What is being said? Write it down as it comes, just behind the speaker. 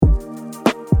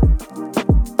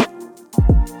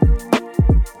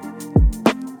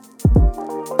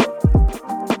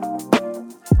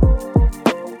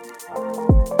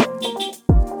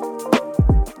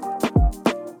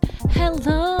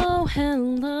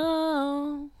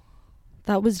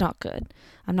That was not good.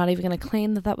 I'm not even going to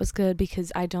claim that that was good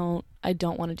because I don't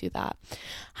want to do that.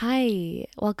 Hi,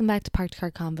 welcome back to Parked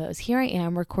Car Convos. Here I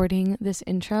am recording this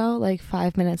intro like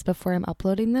 5 minutes before I'm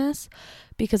uploading this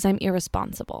because I'm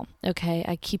irresponsible. Okay,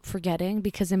 I keep forgetting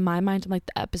because in my mind I'm like,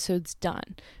 the episode's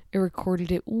done. I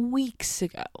recorded it weeks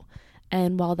ago.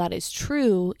 And while that is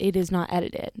true, it is not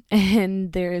edited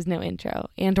and there is no intro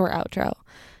and or outro.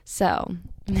 So,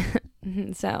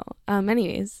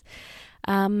 anyways,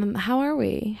 how are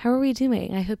we? How are we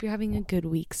doing? I hope you're having a good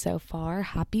week so far.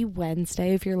 Happy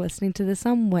Wednesday if you're listening to this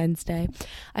on Wednesday.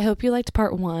 I hope you liked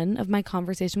part 1 of my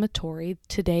conversation with Tori.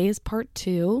 Today is part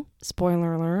 2.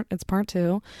 Spoiler alert, it's part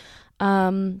 2.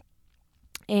 And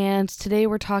today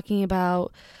we're talking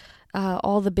about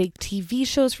all the big TV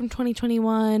shows from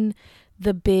 2021,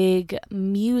 the big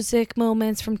music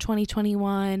moments from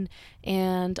 2021,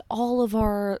 and all of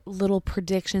our little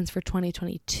predictions for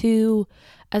 2022,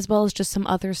 as well as just some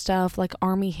other stuff like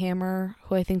Armie Hammer,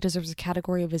 who I think deserves a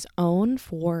category of his own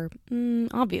for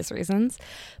obvious reasons.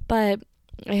 But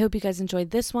I hope you guys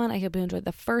enjoyed this one. I hope you enjoyed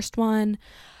the first one.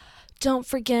 Don't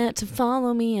forget to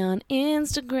follow me on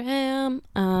Instagram.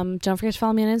 Don't forget to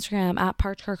follow me on Instagram at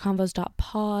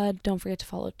parkedcarconvos.pod. Don't forget to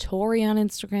follow Tori on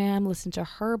Instagram. Listen to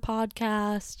her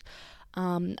podcast.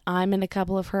 I'm in a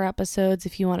couple of her episodes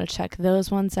if you want to check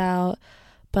those ones out.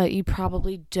 But you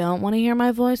probably don't want to hear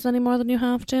my voice any more than you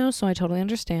have to, so I totally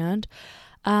understand.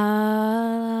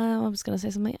 I was going to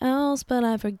say something else, but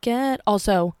I forget.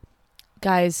 Also,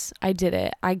 guys, I did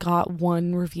it. I got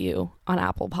 1 review on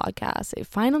Apple Podcasts. It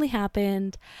finally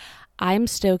happened. I'm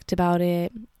stoked about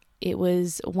it. It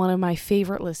was one of my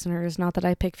favorite listeners. Not that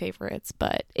I pick favorites,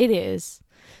 but it is.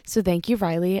 So thank you,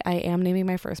 Riley. I am naming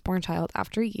my firstborn child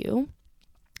after you.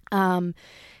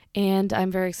 And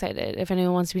I'm very excited. If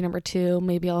anyone wants to be number 2,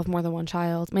 maybe I'll have more than 1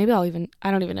 child. Maybe I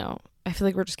don't even know. I feel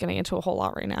like we're just getting into a whole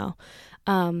lot right now.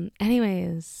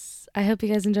 Anyways, I hope you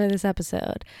guys enjoy this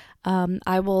episode.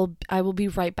 I will be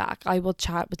right back. I will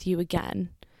chat with you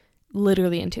again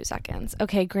literally in 2 seconds.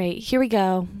 Okay, great. Here we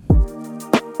go.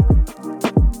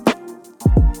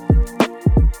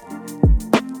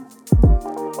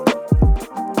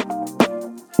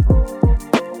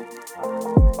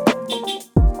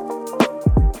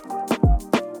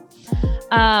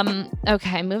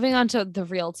 Okay, moving on to the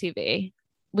real TV.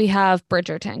 We have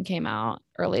Bridgerton came out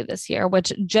early this year,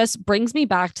 which just brings me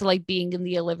back to like being in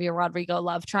the Olivia Rodrigo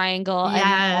love triangle. Yes.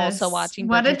 And also watching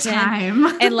What a Bridgerton time.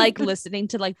 and like listening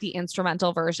to like the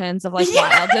instrumental versions of like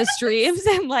Wildest Dreams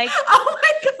and like, oh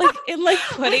my God. like and like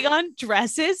putting on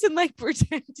dresses and like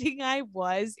pretending I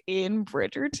was in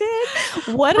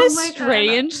Bridgerton. What a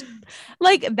strange,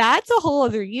 like that's a whole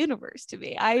other universe to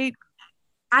me. I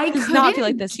does not feel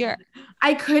like this year.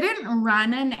 I couldn't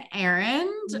run an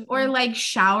errand or like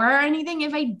shower or anything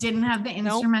if I didn't have the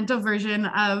instrumental version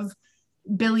of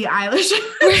Billie Eilish.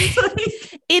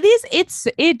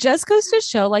 It just goes to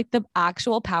show like the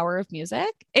actual power of music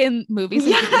in movies.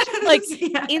 Yes, like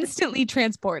instantly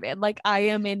transported. Like I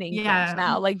am in England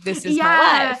now. Like this is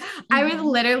my life. I would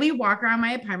literally walk around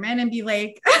my apartment and be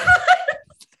like,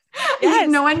 yes.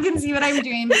 No one can see what I'm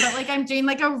doing, but like I'm doing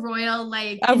like a royal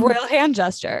hand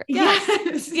gesture.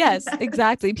 Yes,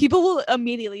 exactly. People will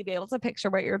immediately be able to picture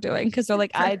what you're doing because they're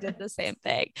like, I did the same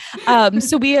thing.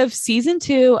 So we have season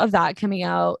 2 of that coming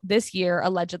out this year,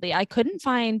 allegedly. I couldn't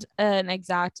find an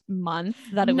exact month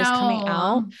that it was coming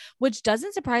out, which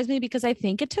doesn't surprise me because I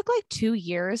think it took like 2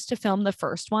 years to film the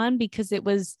first one because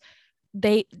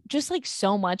they just like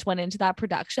so much went into that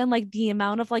production, like the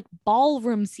amount of like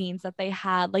ballroom scenes that they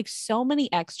had, like so many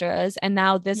extras. And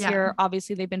now this year,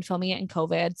 obviously they've been filming it in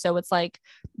COVID. So it's like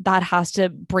that has to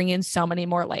bring in so many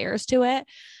more layers to it.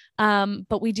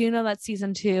 But we do know that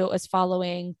season 2 is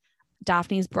following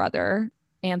Daphne's brother,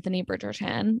 Anthony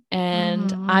Bridgerton,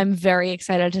 and I'm very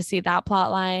excited to see that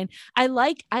plot line. I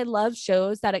love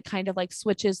shows that it kind of like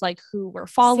switches like who we're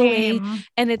following.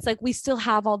 And it's like we still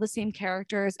have all the same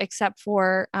characters except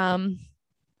for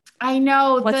I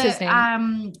know what's his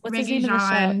name? What's his name in the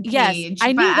show? Yes,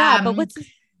 I knew that, but what's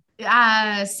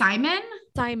Simon?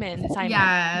 Simon.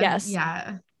 Yes.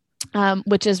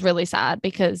 Which is really sad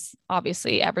because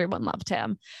obviously everyone loved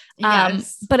him.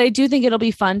 Yes. But I do think it'll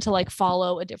be fun to like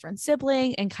follow a different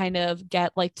sibling and kind of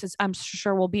get like I'm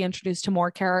sure we'll be introduced to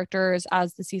more characters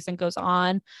as the season goes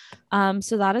on.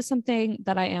 So that is something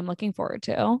that I am looking forward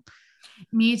to.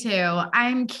 Me too.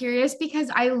 I'm curious because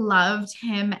I loved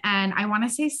him and I want to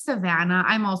say Savannah.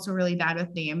 I'm also really bad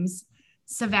with names.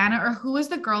 Savannah, or who was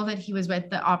the girl that he was with,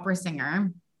 the opera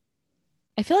singer?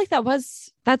 I feel like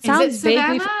that sounds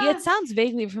vaguely, it sounds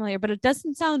vaguely familiar, but it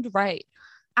doesn't sound right.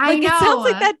 I Like, it sounds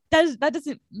like know. that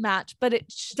doesn't match, but but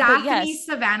Daphne yes.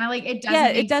 Savannah, like it Yeah,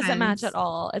 doesn't it make doesn't match at sense.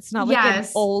 all. It's not like an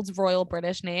Yes. old royal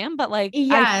British name, but like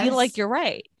I feel like Yes. you're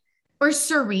right. Or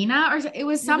Serena, or it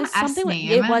was It some was S something like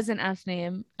name. it was an F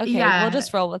name. Okay, we'll Yeah.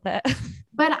 just roll with it.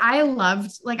 But I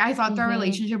loved, like, I thought their hmm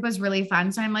relationship was really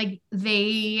fun. So I'm like,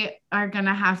 they are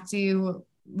gonna have to,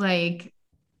 like,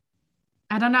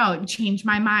 I don't know, change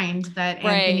my mind that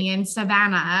Right, Anthony and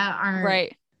Savannah are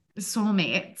right.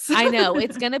 soulmates. I know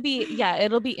it's gonna be, yeah,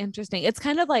 it'll be interesting. It's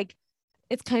kind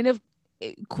of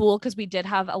cool because we did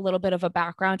have a little bit of a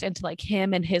background into like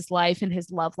him and his life and his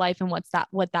love life and what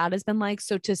that has been like.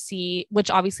 So to see,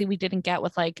 which obviously we didn't get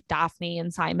with like Daphne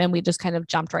and Simon, we just kind of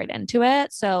jumped right into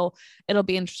it. So it'll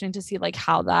be interesting to see like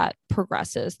how that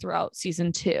progresses throughout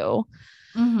season 2.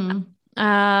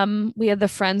 Mm-hmm. We had the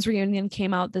Friends reunion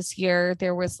came out this year.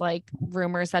 There was like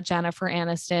rumors that Jennifer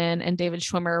Aniston and David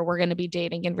Schwimmer were going to be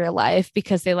dating in real life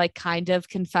because they like kind of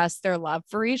confessed their love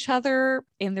for each other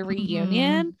in the Mm-hmm.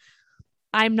 reunion.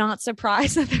 I'm not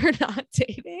surprised that they're not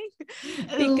dating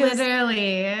because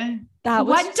Literally. that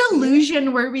was What just weird.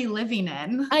 delusion were we living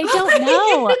in? I don't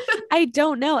know. I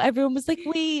don't know. Everyone was like,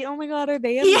 wait, oh my God, are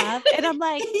they in Yeah. love? And I'm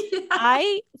like,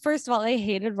 first of all, I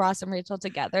hated Ross and Rachel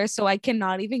together. So I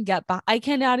cannot even I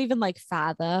cannot even like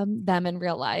fathom them in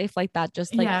real life. Like that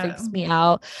just like Yeah. freaks me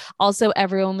out. Also,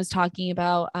 everyone was talking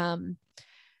about,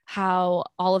 how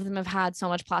all of them have had so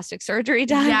much plastic surgery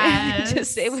done. And it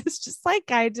Yes. was just like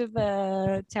kind of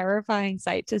a terrifying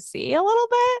sight to see a little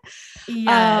bit.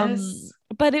 Yes.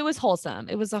 But it was wholesome.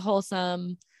 It was a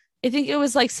wholesome, I think it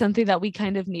was like something that we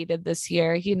kind of needed this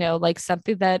year, like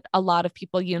something that a lot of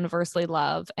people universally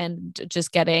love, and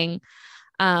just getting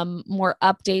more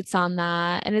updates on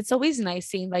that. And it's always nice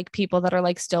seeing like people that are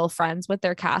like still friends with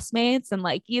their castmates and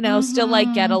like, still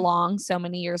like get Mm-hmm. along so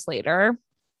many years later.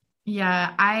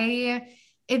 Yeah,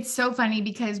 it's so funny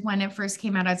because when it first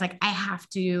came out, I was like, I have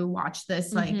to watch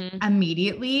this like Mm-hmm.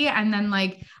 immediately. And then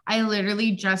like I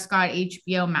literally just got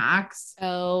HBO Max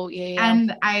Oh, yeah.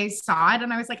 and I saw it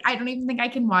and I was like, I don't even think I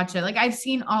can watch it. Like I've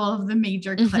seen all of the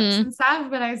major Yeah. clips and stuff,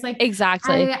 but I was like,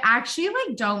 Exactly. I actually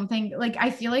like don't think, like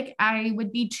I feel like I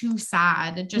would be too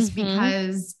sad just Mm-hmm.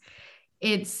 because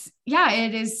yeah,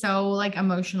 it is so like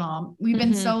emotional. We've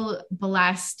been Mm-hmm. so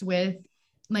blessed with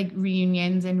like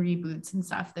reunions and reboots and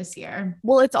stuff this year.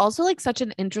 Well, it's also like such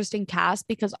an interesting cast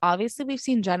because obviously we've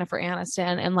seen Jennifer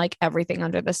Aniston and like everything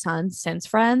under the sun since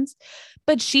Friends,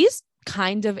 but she's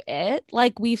kind of it.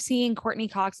 Like we've seen Courtney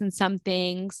Cox in some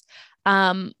things,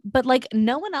 but like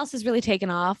no one else has really taken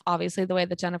off, obviously, the way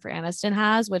that Jennifer Aniston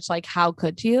has, which like how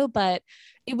could you? But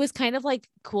it was kind of like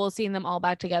cool seeing them all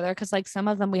back together because like some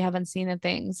of them we haven't seen in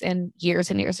things in years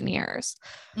and years and years.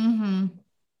 Mm-hmm.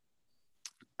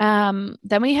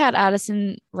 Then we had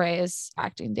Addison Rae's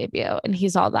acting debut, and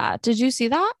he's all that. Did you see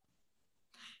that?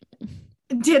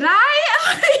 Did I?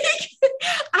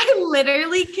 I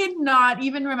literally cannot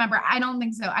even remember. I don't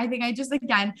think so. I think I just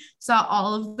again saw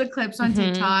all of the clips on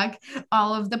Mm-hmm. TikTok,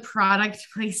 all of the product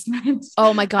placement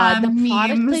Oh my God, the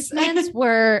product memes. placements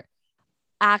were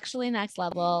actually next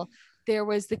level. There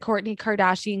was the Kourtney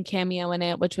Kardashian cameo in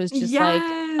it, which was just like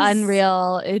Yes.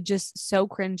 unreal. It just so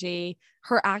cringy.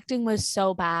 Her acting was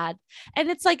so bad. And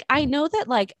it's like, I know that,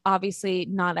 like, obviously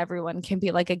not everyone can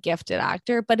be like a gifted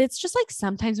actor, but it's just like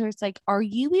sometimes where it's like, are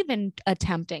you even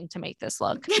attempting to make this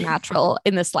look natural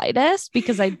in the slightest?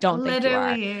 Because I don't think you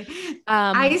are. Literally.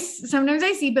 Um, Sometimes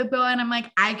I see Bippo and I'm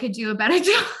like, I could do a better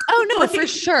job. Oh no, for Like,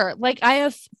 sure. Like I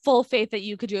have full faith that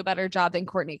you could do a better job than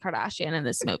Kourtney Kardashian in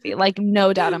this movie. Like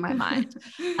no doubt in my mind.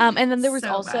 And then there was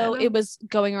so also, it bad. was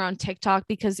going around TikTok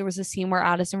because there was a scene where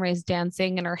Addison Rae's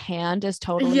dancing and her hand is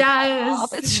totally cut off.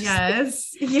 Yes. It's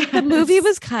just like Yes. the movie Yes.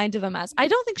 was kind of a mess. I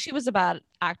don't think she was a bad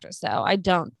actress though. I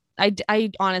don't.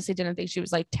 I honestly didn't think she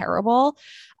was like terrible.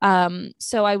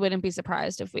 So I wouldn't be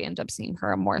surprised if we end up seeing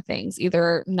her in more things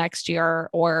either next year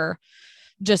or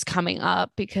just coming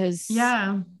up because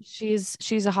Yeah. she's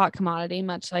a hot commodity,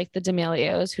 much like the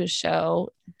D'Amelios, whose show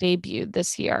debuted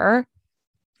this year.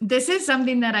 This is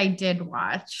something that I did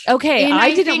watch Okay, in, I I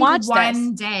didn't think, watch this.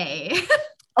 one day.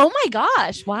 Oh my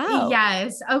gosh, wow.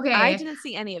 Yes. I Okay. didn't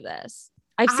see any of this.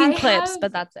 I've I seen clips, have,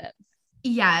 but that's it.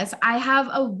 yes, I have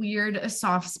a weird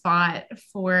soft spot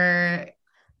for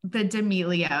the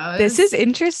This is D'Amelios.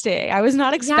 interesting. I was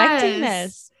not expecting Yes.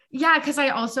 this. Yeah, because I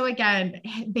also again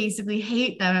basically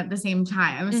hate them at the same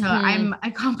time. So Mm-hmm. I'm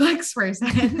a complex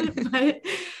person,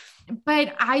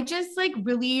 but I just like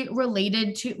really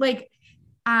related to like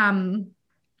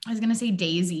I was gonna say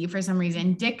Daisy for some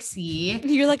reason. Dixie.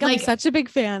 You're like, I'm Like such a big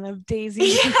fan of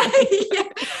Daisy. yeah, yeah,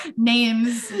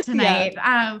 names Yeah.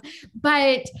 tonight.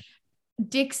 But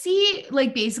Dixie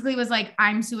like basically was like,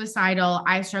 I'm suicidal.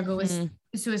 I struggle with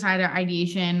Mm-hmm. suicidal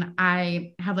ideation.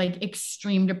 I have like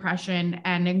extreme depression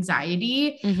and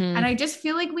anxiety. Mm-hmm. And I just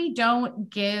feel like we don't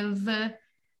give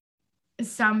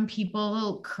some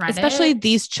people Especially credit.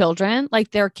 these children,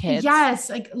 like they're kids. Yes,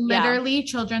 like Yeah. literally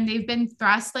children, they've been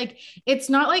thrust. Like it's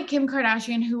not like Kim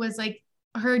Kardashian, who was like,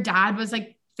 her dad was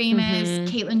like famous, Mm-hmm.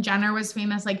 Caitlyn Jenner was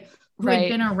famous, like who had Right.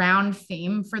 been around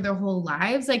fame for their whole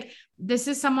lives. Like this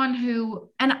is someone who,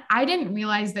 and I didn't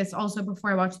realize this also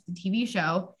before I watched the TV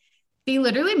show, they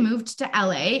literally moved to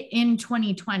LA in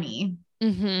 2020.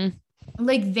 Mm-hmm.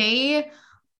 Like they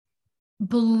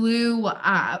blew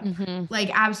up, Mm-hmm. like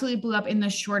absolutely blew up in the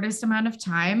shortest amount of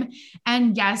time.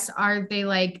 And yes, are they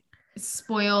like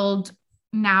spoiled,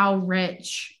 now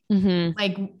rich, Mm-hmm.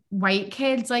 like white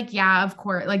kids? Like, yeah, of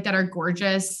course, like that are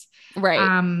gorgeous. Right.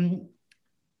 Um,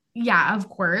 yeah, of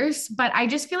course. But I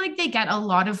just feel like they get a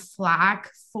lot of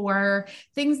flack for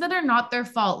things that are not their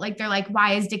fault. Like they're like,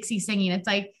 why is Dixie singing? It's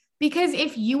like, because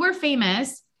if you were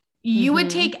famous, you would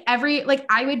Mm-hmm. take every, like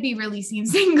I would be releasing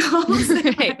singles.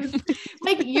 Right.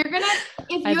 Like you're gonna,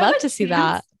 if I'd you have love a to see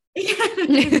chance, that.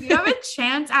 if you have a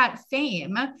chance at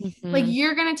fame, like Mm-hmm.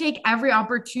 you're gonna take every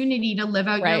opportunity to live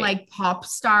out your Right. like pop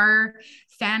star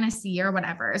fantasy or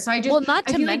whatever. So Well, not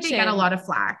I to feel like they get a mention, lot of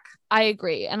flack. I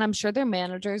agree. And I'm sure their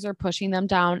managers are pushing them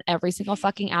down every single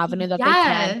fucking avenue that they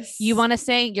can. You Yes. want to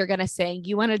sing, you're going to sing.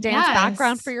 You want to dance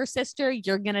background for Yes. your sister,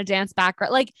 you're going to dance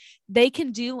background. Like they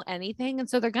can do anything. And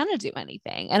so they're going to do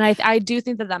anything. And I do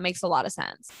think that that makes a lot of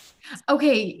sense.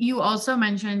 Okay. You also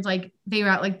mentioned like they were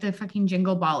at like the fucking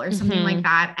Jingle Ball or something Mm-hmm. like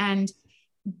that. And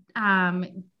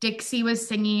Dixie was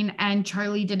singing and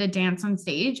Charlie did a dance on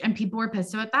stage and people were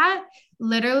pissed about that.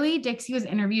 Literally, Dixie was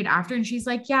interviewed after and she's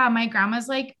like, yeah, my grandma's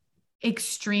like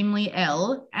extremely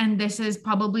ill. And this is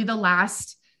probably the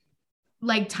last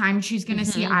like time she's going to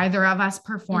see Mm-hmm. either of us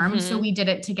perform. So Mm-hmm. we did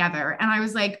it together. And I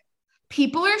was like,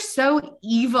 people are so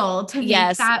evil to make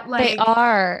Yes, that they like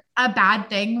are. a bad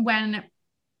thing when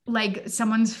like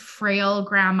someone's frail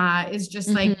grandma is just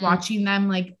like Mm-hmm. watching them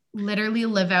like literally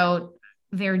live out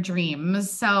their dreams.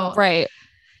 So Right.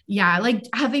 yeah, like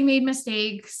have they made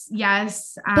mistakes?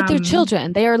 Yes. But they're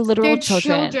children. They are literal They're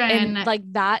children. And children. like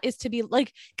that is to be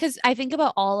like, because I think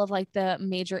about all of like the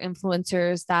major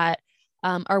influencers that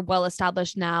are well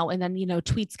established now. And then,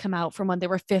 tweets come out from when they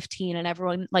were 15 and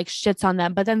everyone like shits on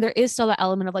them. But then there is still that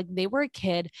element of like they were a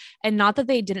kid and not that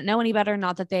they didn't know any better,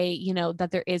 not that they, that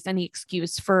there is any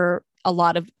excuse for a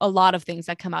lot of things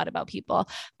that come out about people.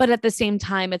 But at the same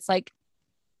time, it's like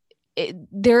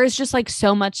there is just like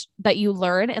so much that you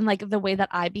learn and like the way that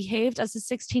I behaved as a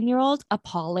 16-year-old,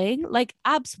 appalling, like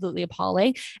absolutely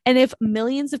appalling. And if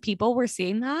millions of people were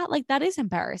seeing that, like that is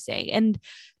embarrassing. And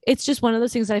it's just one of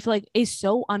those things that I feel like is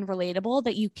so unrelatable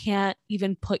that you can't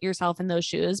even put yourself in those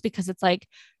shoes because it's like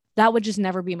that would just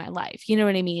never be my life. You know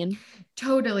what I mean?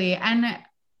 Totally. And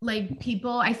like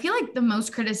people, I feel like the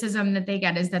most criticism that they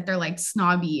get is that they're like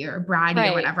snobby or bratty or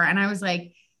Right. whatever. And I was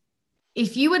like,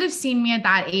 if you would have seen me at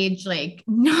that age, like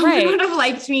no one Right. would have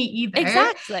liked me either.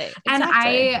 Exactly. And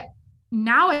Exactly. I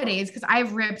nowadays, because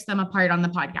I've ripped them apart on the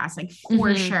podcast, like for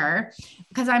Mm-hmm. sure.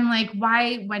 Because I'm like,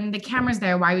 why, when the camera's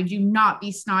there, why would you not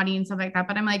be snotty and stuff like that?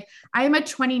 But I'm like, I am a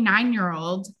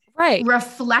 29-year-old Right.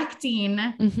 reflecting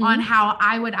Mm-hmm. on how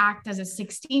I would act as a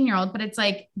 16-year-old, but it's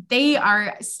like they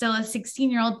are still a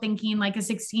 16-year-old thinking like a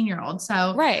 16-year-old.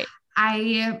 So Right.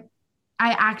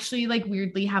 I actually like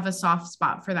weirdly have a soft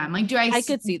spot for them. Like, I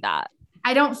could see that.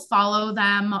 I don't follow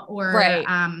them or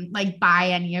Right. like buy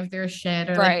any of their shit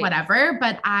or like Right. whatever,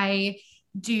 but I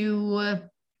do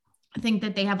think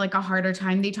that they have like a harder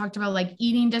time. They talked about like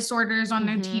eating disorders on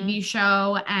their Mm-hmm. TV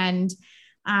show and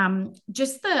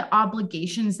just the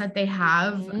obligations that they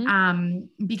have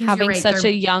Mm-hmm. because you're Having right, such they're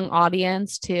a young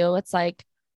audience too. It's like,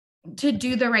 to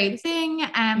do the right thing.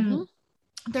 mm-hmm.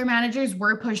 Their managers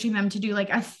were pushing them to do like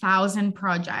 1,000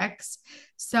 projects.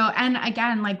 So, and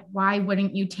again, like, why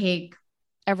wouldn't you take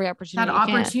Every that opportunity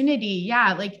opportunity?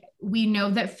 Yeah. Like we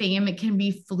know that fame, it can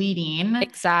be fleeting.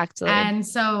 Exactly. And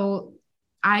so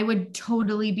I would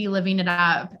totally be living it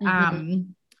up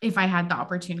if I had the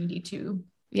opportunity to.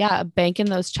 Yeah, banking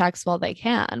those checks while they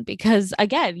can, because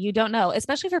again, you don't know,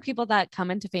 especially for people that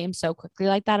come into fame so quickly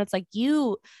like that. It's like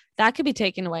that could be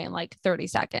taken away in like 30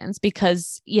 seconds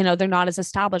because, they're not as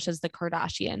established as the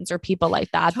Kardashians or people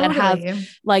like that Totally. that have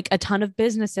like a ton of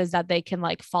businesses that they can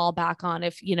like fall back on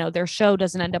if, their show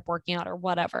doesn't end up working out or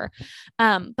whatever.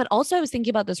 But also I was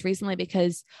thinking about this recently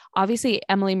because obviously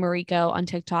Emily Mariko on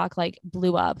TikTok like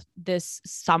blew up this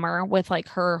summer with like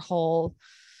her whole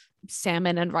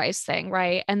salmon and rice thing,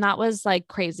 right? And that was like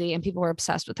crazy, and people were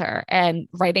obsessed with her and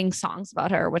writing songs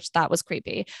about her, which that was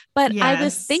creepy. But I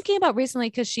was Yes. thinking about recently,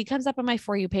 because she comes up on my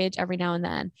For You page every now and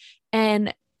then,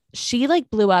 and she like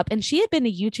blew up, and she had been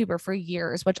a YouTuber for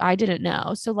years, which I didn't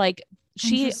know. So like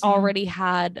she Interesting. already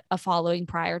had a following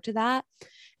prior to that.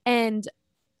 And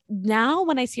now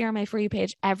when I see her on my For You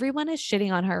page, everyone is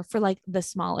shitting on her for like the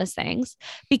smallest things,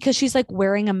 because she's like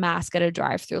wearing a mask at a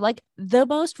drive-through, like the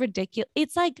most ridiculous.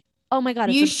 It's like, oh my God,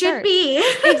 it's You should absurd. be.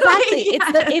 Exactly.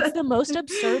 Like, It's yes. the most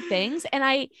absurd things.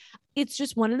 And it's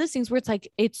just one of those things where it's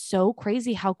like, it's so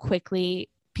crazy how quickly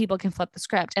people can flip the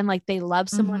script, and like they love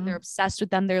someone, they're Mhm. obsessed with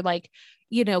them, they're like,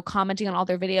 commenting on all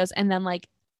their videos, and then like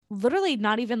literally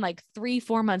not even like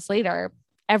 3-4 months later,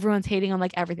 everyone's hating on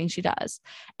like everything she does.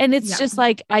 And it's Yeah. just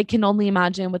like, I can only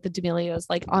imagine with the D'Amelios,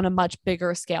 like on a much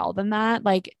bigger scale than that,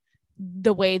 like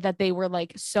the way that they were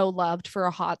like so loved for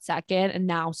a hot second, and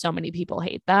now so many people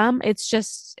hate them. It's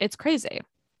crazy.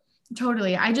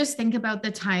 Totally. I just think about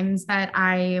the times that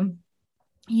I,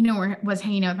 was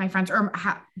hanging out with my friends or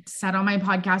said on my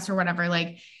podcast or whatever,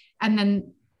 like, and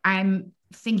then I'm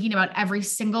thinking about every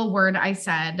single word I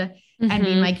said and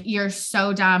being Mm-hmm. like, you're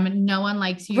so dumb. No one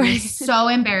likes you. You're Right. so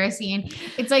embarrassing.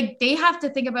 It's like they have to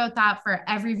think about that for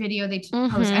every video they post,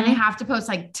 and they Mm-hmm. have to post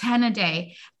like 10 a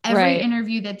day, every Right.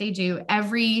 interview that they do,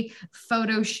 every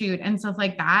photo shoot and stuff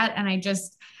like that. And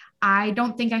I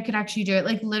don't think I could actually do it.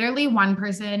 Like literally one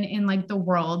person in like the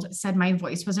world said my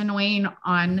voice was annoying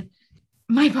on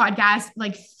my podcast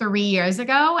like 3 years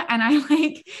ago. And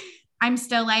I'm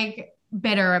still like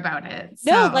bitter about it.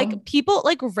 No, like So people,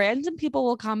 like random people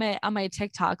will comment on my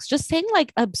TikToks just saying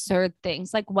like absurd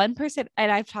things. Like one person,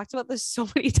 and I've talked about this so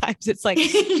many times, it's like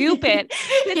stupid.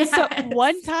 And so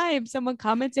one yes. time someone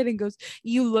commented and goes,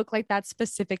 "You look like that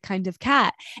specific kind of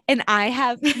cat." And I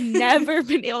have never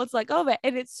been able to let go of it.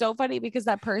 And it's so funny because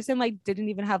that person like didn't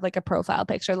even have like a profile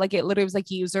picture. Like it literally was like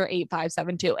user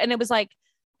 8572. And it was like,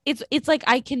 it's like,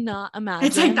 I cannot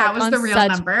It's like imagine that like was on the real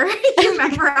such number. You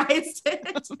memorized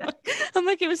it. I'm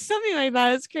like, it was something like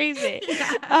that. It's crazy.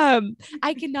 Yeah.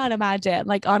 I cannot imagine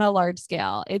like on a large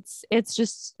scale. It's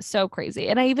just so crazy.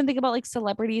 And I even think about like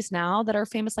celebrities now that are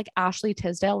famous, like Ashley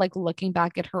Tisdale, like looking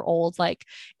back at her old like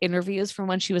interviews from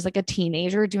when she was like a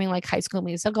teenager doing like High School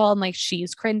Musical, and like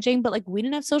she's cringing, but like we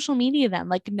didn't have social media then.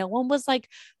 Like no one was like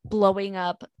blowing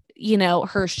up,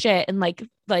 her shit and like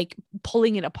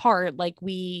pulling it apart like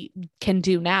we can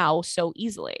do now so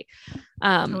easily.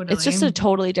 It's just a Totally.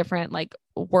 totally different like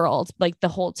world, like the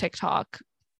whole TikTok.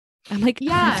 I'm like,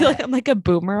 I feel like Yeah. I'm like a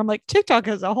boomer. I'm like, TikTok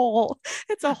is it's a I whole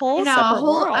know separate a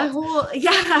world. whole,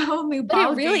 yeah, a whole new But it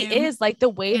ball really game. is like the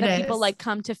way It that people is. like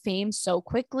come to fame so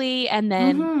quickly and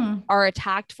then Mm-hmm. are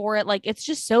attacked for it. Like it's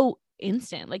just so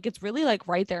instant. Like it's really like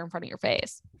right there in front of your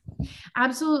face.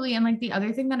 Absolutely. And like the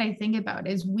other thing that I think about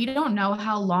is we don't know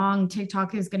how long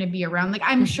TikTok is going to be around. Like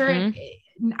I'm sure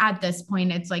Mm-hmm. at this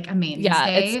point it's like a Yeah,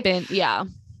 mainstay. yeah.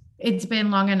 It's been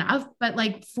long enough, but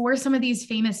like for some of these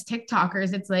famous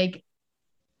TikTokers, it's like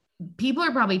people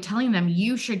are probably telling them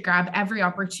you should grab every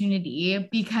opportunity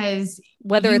because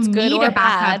Whether you it's good need or a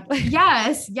bad. backup.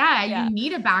 Yes, yeah, you Yeah.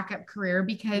 need a backup career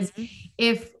because Mhm.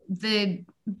 if the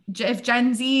if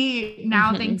Gen Z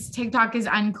now Mhm. thinks TikTok is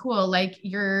uncool, like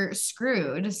you're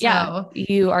screwed. Yeah, So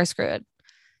you are screwed.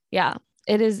 Yeah,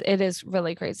 it is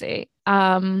really crazy.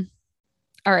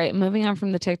 All right, moving on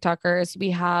from the TikTokers,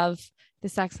 we have the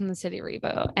Sex and the City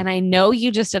reboot. And I know you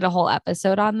just did a whole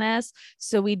episode on this,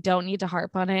 so we don't need to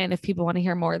harp on it. And if people want to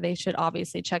hear more, they should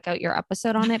obviously check out your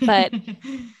episode on it. But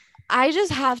I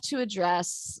just have to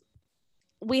address,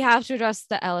 we have to address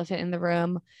the elephant in the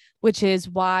room, which is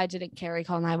why didn't Carrie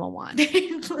call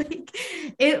 911? like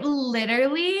it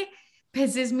literally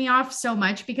pisses me off so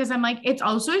much because I'm like, it's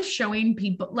also showing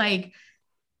people like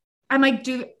I'm like,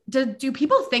 do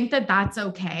people think that that's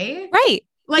okay? Right.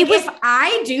 Like, It was if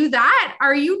I do that,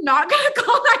 are you not gonna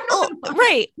call Oh, 911?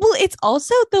 right. Well, it's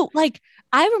also the like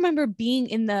I remember being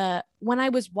in the when I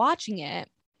was watching it,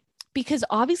 because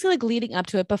obviously like leading up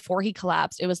to it before he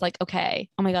collapsed, it was like, okay,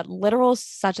 oh my God, literal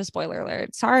such a spoiler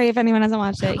alert. Sorry if anyone hasn't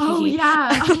watched it. Oh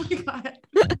yeah. Oh my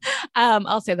god.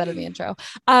 I'll say that in the intro.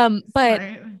 But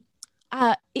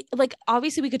Smart. like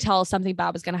obviously we could tell something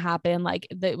bad was going to happen, like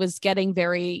that was getting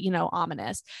very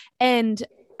ominous, and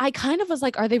I kind of was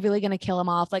like, are they really going to kill him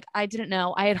off? Like I didn't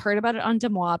know. I had heard about it on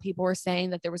Demois. People were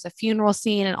saying that there was a funeral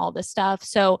scene and all this stuff,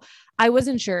 so I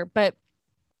wasn't sure. But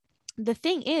the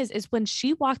thing is when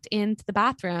she walked into the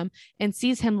bathroom and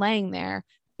sees him laying there,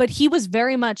 but he was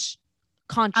very much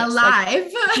conscious, like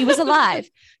Alive. he was alive.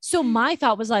 So my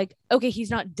thought was like, okay, he's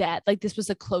not dead. Like this was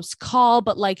a close call,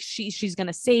 but like she's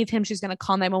gonna save him. She's gonna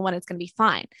call 911. It's gonna be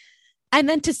fine. And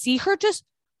then to see her just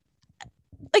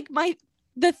like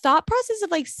the thought process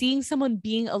of like seeing someone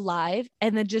being alive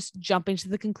and then just jumping to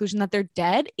the conclusion that they're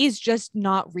dead is just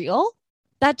not real.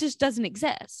 That just doesn't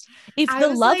exist. If I the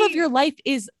was love of like, your life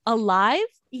is alive,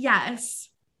 yes.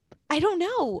 I don't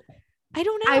know.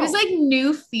 I was like,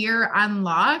 new fear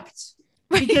unlocked.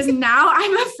 Because now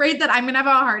I'm afraid that I'm gonna have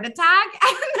a heart attack,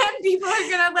 and then people are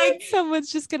gonna like, someone's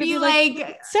just gonna be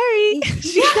like, sorry,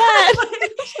 she's dead.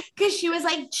 Because she was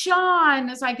like,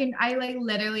 John. So I like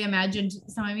literally imagined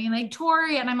someone being like,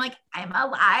 Tori, and I'm like, I'm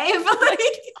alive. Like,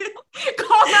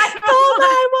 call 911.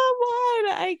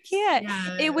 I can't.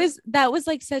 Yeah. That was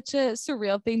like such a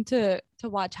surreal thing to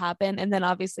watch happen. And then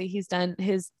obviously he's done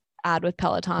his ad with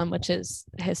Peloton, which is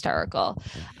hysterical,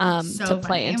 So to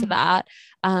play funny. into that.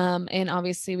 And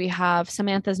obviously we have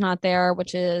Samantha's not there,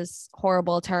 which is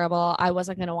horrible, terrible. I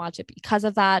wasn't going to watch it because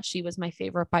of that. She was my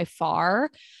favorite by far.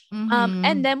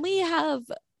 And then we have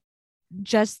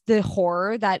just the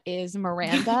horror that is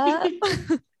Miranda,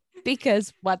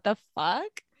 because what the fuck?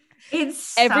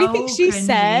 It's everything so she cringy.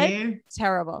 said,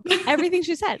 terrible. Everything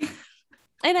she said.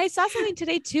 And I saw something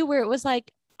today too, where it was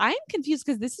like, I'm confused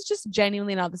because this is just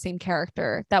genuinely not the same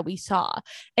character that we saw.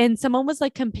 And someone was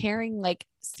like comparing like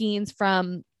scenes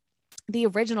from the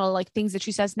original, like things that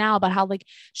she says now about how like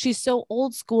she's so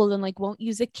old school and like won't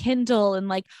use a Kindle and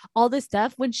like all this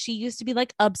stuff, when she used to be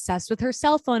like obsessed with her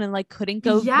cell phone and like couldn't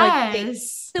go like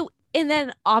things. So, and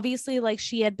then obviously like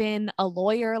she had been a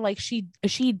lawyer, like she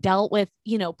dealt with,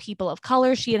 you know, people of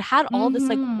color. She had all this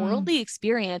like worldly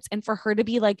experience, and for her to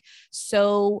be like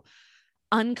so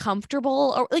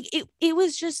uncomfortable, or like it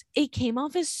was just, it came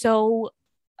off as so,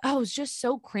 oh, it was just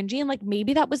so cringy. And like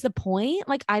maybe that was the point.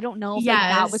 Like I don't know if like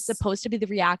that was supposed to be the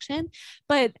reaction,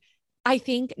 but I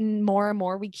think more and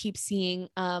more we keep seeing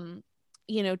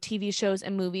you know, TV shows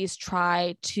and movies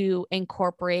try to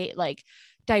incorporate like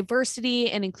diversity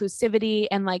and inclusivity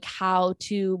and like how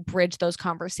to bridge those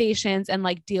conversations and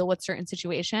like deal with certain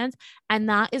situations. And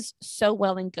that is so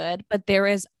well and good, but there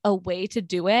is a way to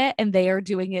do it, and they are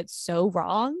doing it so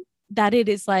wrong that it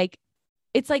is like,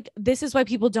 it's like, this is why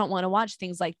people don't want to watch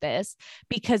things like this,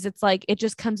 because it's like, it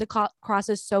just comes across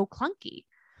as so clunky.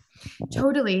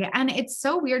 Totally. And it's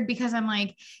so weird because I'm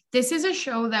like, this is a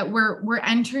show that we're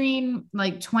entering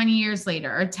like 20 years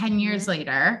later or 10 years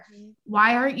later.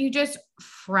 Why aren't you just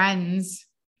friends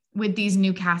with these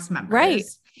new cast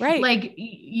members? Right. Like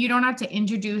you don't have to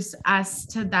introduce us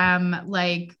to them.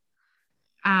 Like,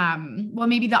 well,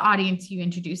 maybe the audience you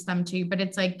introduce them to, but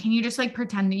it's like, can you just like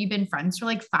pretend that you've been friends for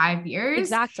like 5 years?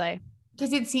 Exactly.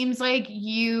 Because it seems like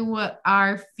you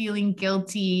are feeling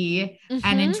guilty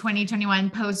and in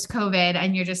 2021 post COVID,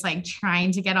 and you're just like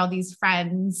trying to get all these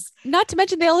friends. Not to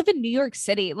mention they all live in New York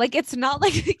City. Like it's not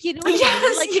like, you know what I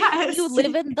mean? Like you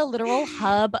live in the literal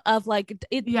hub of like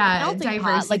diversity.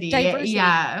 Pot, like diversity.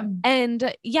 Yeah.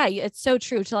 And yeah, it's so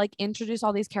true to like introduce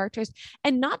all these characters.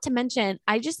 And not to mention,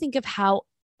 I just think of how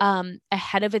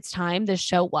ahead of its time the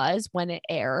show was when it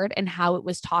aired, and how it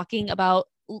was talking about,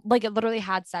 like it literally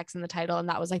had sex in the title, and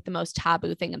that was like the most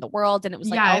taboo thing in the world. And it was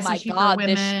like, oh my God,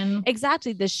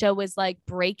 exactly. This show is like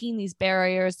breaking these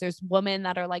barriers. There's women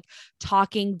that are like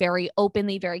talking very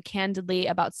openly, very candidly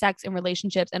about sex and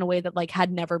relationships in a way that like had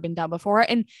never been done before.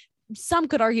 And some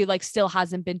could argue like still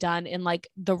hasn't been done in like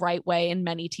the right way in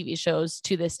many TV shows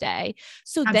to this day.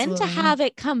 So then to have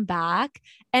it come back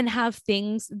and have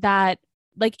things that,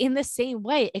 like in the same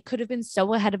way, it could have been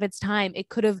so ahead of its time. It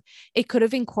could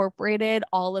have incorporated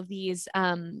all of these,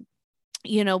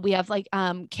 you know, we have like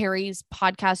Carrie's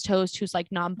podcast host who's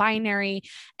like non-binary,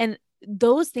 and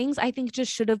those things I think just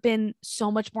should have been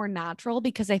so much more natural,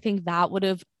 because I think that would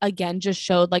have again just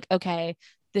showed like, okay,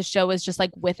 this show is just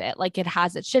like with it, like it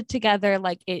has its shit together,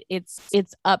 like it's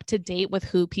up to date with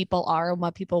who people are and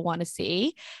what people want to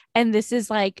see. And this is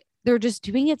like, they're just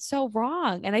doing it so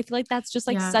wrong. And I feel like that's just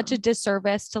like such a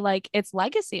disservice to like its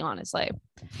legacy, honestly.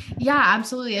 Yeah,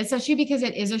 absolutely. Especially because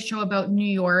it is a show about New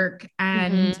York,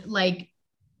 and like,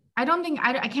 I don't think,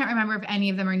 I can't remember if any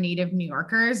of them are native New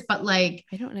Yorkers, but like,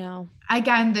 I don't know.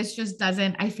 Again, this just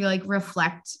doesn't, I feel like,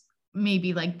 reflect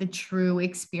maybe like the true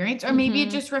experience, or maybe it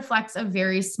just reflects a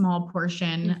very small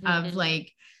portion of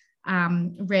like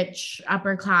rich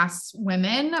upper class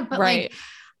women. But like,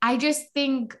 I just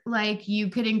think like you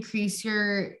could increase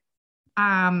your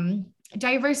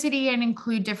diversity and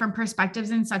include different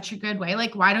perspectives in such a good way.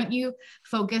 Like, why don't you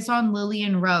focus on Lily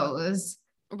and Rose?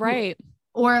 Right.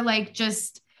 Or like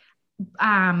just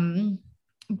bring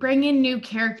in new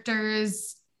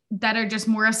characters that are just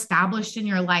more established in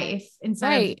your life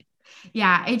instead of,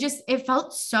 it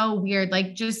felt so weird.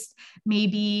 Like just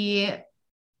maybe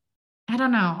I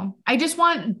don't know. I just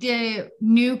want the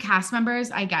new cast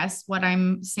members, I guess what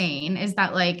I'm saying is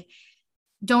that like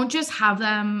don't just have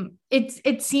them.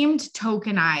 It seemed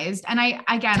tokenized. And To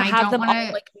I have don't them want all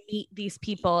to. like meet these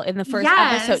people in the first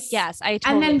episode. Yes. Yes, I And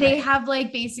totally then they agree. have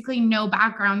like basically no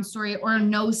background story or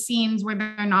no scenes where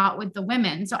they're not with the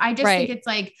women. So I just think Right. it's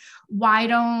like, why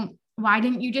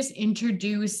didn't you just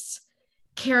introduce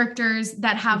characters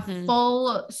that have Hmm.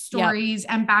 full Yep. stories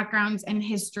and backgrounds and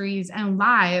histories and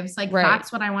lives? Like Right.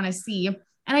 that's what I want to see.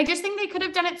 And I just think they could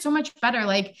have done it so much better.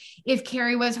 Like if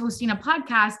Carrie was hosting a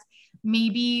podcast,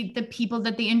 maybe the people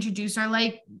that they introduce are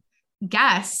like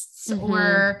guests Hmm.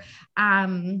 or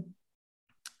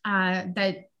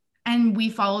that and we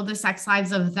follow the sex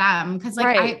lives of them because like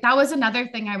Right. I that was another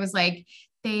thing I was like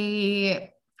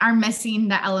they are missing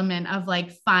the element of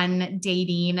like fun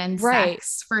dating and Right.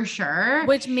 sex for sure.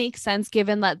 Which makes sense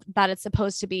given that it's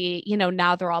supposed to be,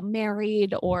 now they're all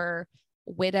married or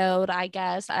widowed, I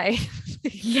guess. I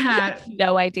Yeah.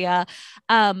 no idea.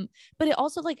 But it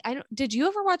also like I don't did you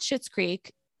ever watch Schitt's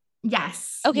Creek?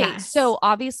 Yes, Okay, yes, so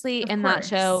obviously of in that course.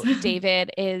 show,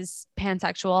 David is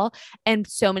pansexual, and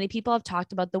so many people have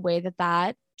talked about the way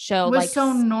that show Was like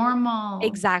so normal.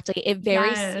 exactly. It very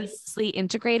Yes. seamlessly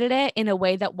integrated it in a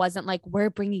way that wasn't like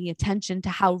we're bringing attention to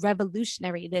how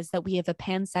revolutionary it is that we have a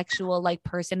pansexual like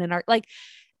person in our like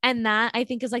and that I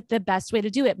think is like the best way to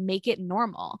do it, make it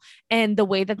normal. And the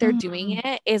way that they're doing Mhm.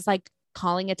 it is like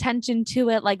calling attention to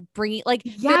it, like bringing like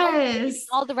they're like hitting Yes,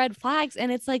 all the red flags and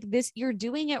it's like this you're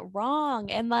doing it wrong.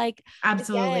 And like again, I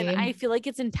absolutely. feel like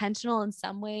it's intentional in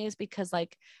some ways because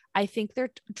like I think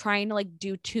they're trying to like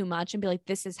do too much and be like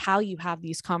this is how you have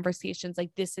these conversations,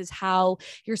 like this is how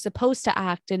you're supposed to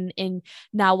act and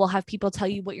now we'll have people tell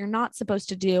you what you're not supposed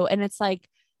to do and it's like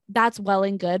that's well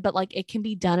and good, but like it can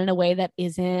be done in a way that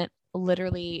isn't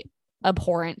literally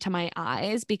abhorrent to my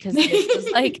eyes because this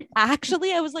was like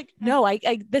actually I was like no I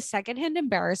the secondhand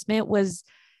embarrassment was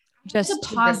To just too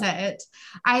good. pause it.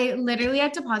 I literally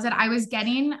had to pause it.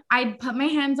 I put my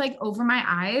hands like over my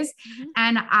eyes Mhm.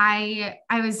 and I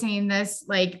was saying this,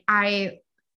 like I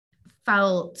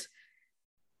felt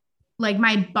like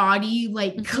my body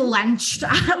like Mhm. clenched.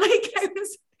 Like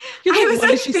You're I like was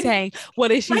what is she like, saying,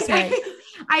 what is she like saying?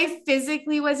 I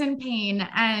physically was in pain.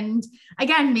 And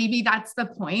again, maybe that's the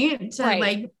point to Right,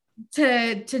 like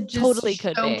to just totally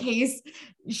could be.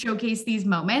 showcase these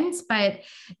moments. But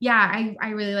yeah, I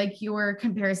really like your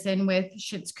comparison with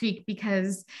Schitt's Creek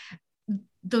because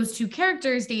those two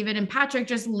characters, David and Patrick,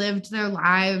 just lived their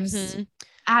lives Mhm.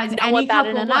 as No one any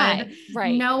batted couple an eye, would.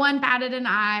 right? No one batted an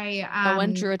eye. No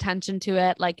one drew attention to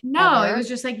it like No, it ever. was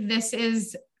just like this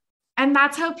is, and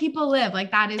that's how people live. Like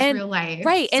that is And real life.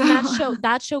 right, So and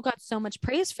that show got so much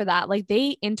praise for that. Like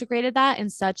they integrated that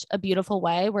in such a beautiful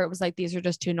way where it was like these are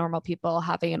just two normal people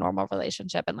having a normal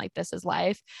relationship and like this is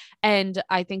life. And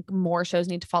I think more shows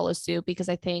need to follow suit because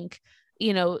I think,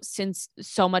 since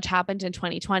so much happened in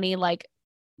 2020, like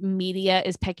media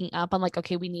is picking up on like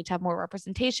okay we need to have more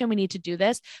representation, we need to do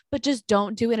this, but just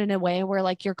don't do it in a way where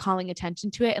like you're calling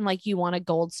attention to it and like you want a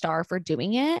gold star for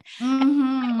doing it. I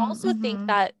mm-hmm, also think mm-hmm.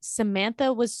 that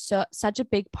Samantha was such a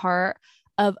big part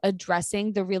of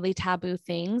addressing the really taboo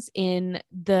things in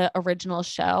the original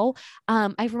show.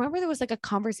 I remember there was like a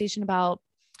conversation about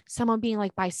someone being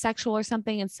like bisexual or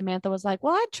something, and Samantha was like,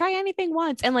 "Well, I'd try anything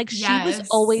once," and like she was Yes.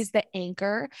 always the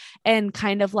anchor and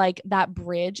kind of like that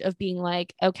bridge of being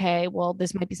like, "Okay, well,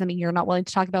 this might be something you're not willing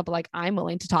to talk about, but like I'm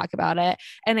willing to talk about it."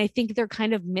 And I think they're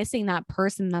kind of missing that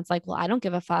person that's like, "Well, I don't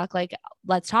give a fuck. Like,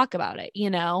 let's talk about it,"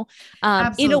 in a way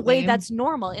Absolutely. that's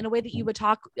normal, in a way that you would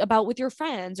talk about with your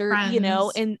friends or,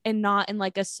 Friends. and not in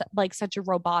like like such a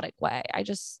robotic way.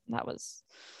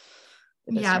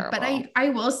 It was Yeah, but terrible. I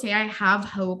will say I have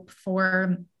hope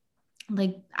for,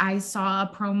 like I saw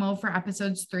a promo for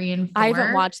episodes 3 and I haven't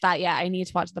 4. watched that yet. I need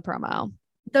to watch the promo.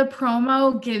 The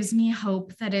promo gives me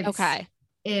hope that Okay.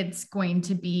 it's going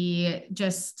to be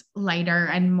just lighter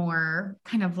and more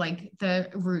kind of like the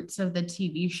roots of the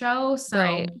TV show. Right.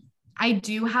 So I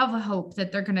do have a hope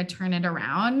that they're going to turn it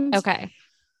around. Okay.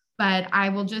 But I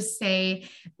will just say,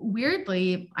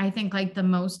 weirdly, I think like the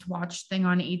most watched thing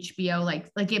on HBO,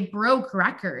 like it broke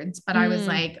records, but I was Mm,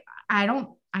 like,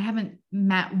 I haven't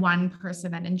met one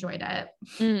person that enjoyed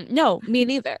it. no, me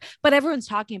neither. But everyone's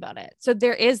talking about it. So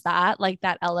there is that, like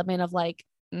that element of like,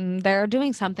 they're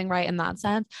doing something right in that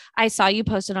sense. I saw you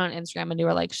posted on Instagram and you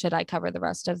were like, should I cover the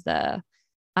rest of the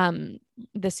um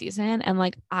this season, and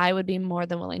like I would be more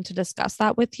than willing to discuss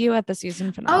that with you at the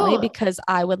season finale, Oh, because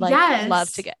I would like love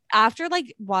to yes. get, after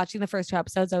like watching the first two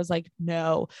episodes, I was like,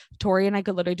 no, Tori and I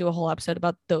could literally do a whole episode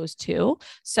about those two.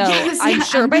 So Yes. I'm Yeah.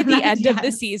 sure And by then the that, end of the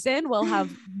yes. season we'll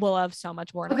have so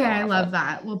much more to Okay. go I off of. love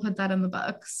that. We'll put that in the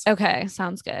books. Okay,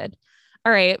 sounds good.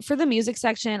 All right, for the music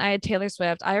section, I had Taylor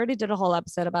Swift. I already did a whole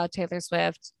episode about Taylor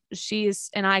Swift.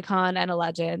 She's an icon and a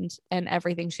legend, and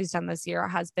everything she's done this year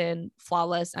has been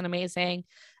flawless and amazing.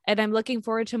 And I'm looking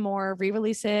forward to more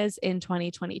re-releases in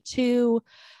 2022.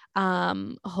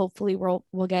 Hopefully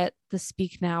we'll get the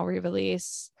Speak Now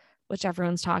re-release, which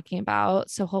everyone's talking about.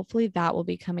 So hopefully that will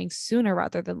be coming sooner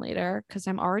rather than later, because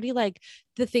I'm already like,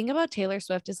 the thing about Taylor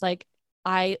Swift is like,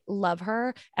 I love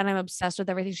her and I'm obsessed with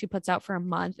everything she puts out for a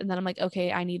month. And then I'm like,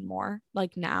 okay, I need more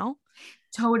like now.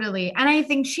 Totally. And I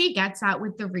think she gets that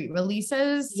with the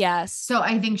re-releases. Yes. So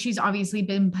I think she's obviously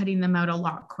been putting them out a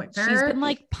lot She's been quicker.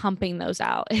 like pumping those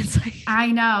out. It's like,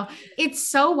 I know. It's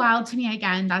so wild to me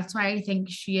again. That's why I think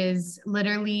she is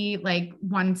literally like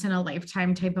once in a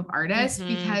lifetime type of artist, mhm.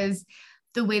 because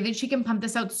the way that she can pump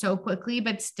this out so quickly,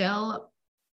 but still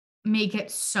make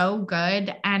it so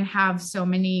good and have so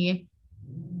many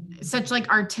such like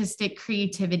artistic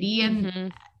creativity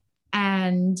Mhm.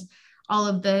 and all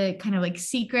of the kind of like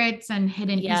secrets and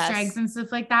hidden Easter eggs Yes. and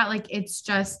stuff like that. Like it's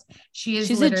just She's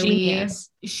a genius.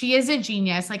 she is a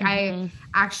genius. Like I Mhm.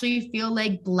 actually feel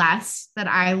like blessed that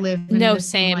I live in No, the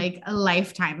same same. like a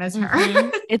lifetime as her.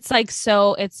 Mhm. It's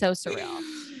so surreal.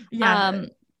 Yeah. Um,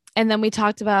 and then we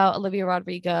talked about Olivia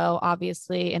Rodrigo,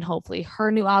 obviously, and hopefully her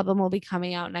new album will be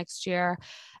coming out next year.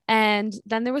 And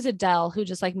then there was Adele, who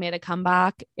just like made a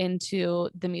comeback into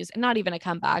the music, not even a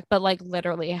comeback, but like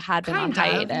literally had been on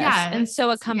Kind of. hiatus. And Yes. so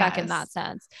a comeback in that Yes.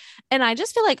 sense. And I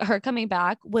just feel like her coming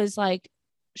back was like,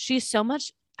 she's so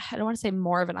much, I don't want to say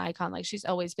more of an icon. Like she's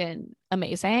always been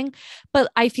amazing, but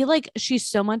I feel like she's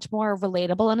so much more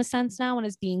relatable in a sense now, and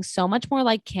is being so much more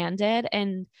like candid,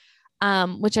 and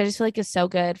which I just feel like is so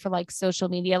good for like social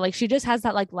media. Like she just has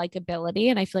that like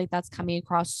likability, and I feel like that's coming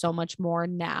across so much more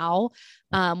now,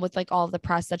 with like all the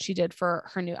press that she did for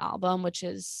her new album, which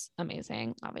is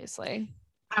amazing, obviously.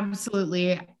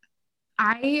 Absolutely.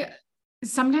 I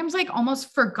sometimes like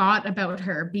almost forgot about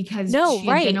her because No, she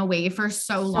had been right. away for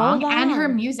so So long and her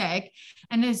long. music.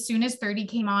 And as soon as 30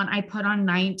 came on, I put on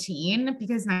 19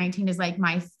 because 19 is like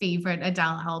my favorite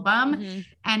Adele album. Mhm.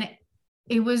 And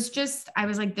it was just, I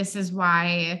was like, this is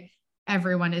why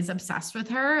everyone is obsessed with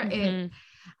her. Mhm.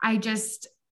 I just,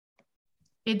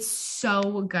 it's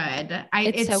so good.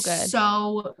 It's It's so good.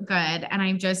 so good. And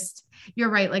I'm just, you're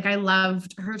right. Like I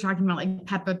loved her talking about like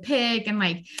Peppa Pig and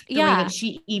like the way that Yeah.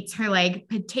 she eats her like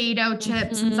potato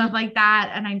chips and stuff Mhm. like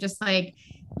that. And I'm just like,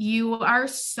 you are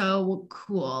so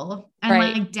cool and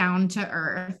Right. like down to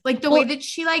earth. Like the way Well, that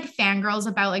she like fangirls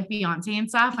about like Beyonce and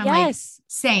stuff. I'm like, yes.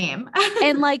 same.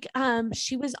 And like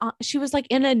she was like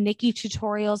in a Nikki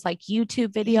Tutorials like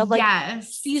YouTube video. Like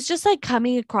she's Yes. just like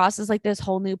coming across as like this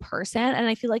whole new person, and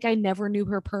I feel like I never knew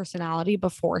her personality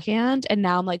beforehand, and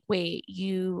now I'm like, wait,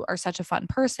 you are such a fun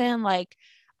person. Like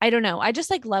I don't know, I just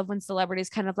like love when celebrities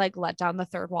kind of like let down the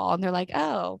third wall and they're like,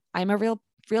 oh, I'm a real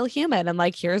human, and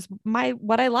like here's my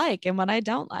what I like and what I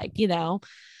don't like, you know.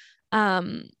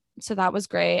 um so that was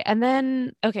great. And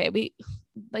then okay, we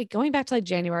like going back to like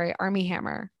January, Army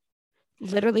Hammer,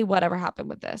 literally whatever happened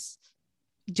with this,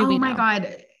 do Oh we my know?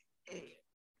 God.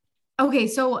 Okay.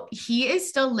 So he is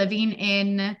still living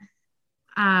in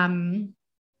um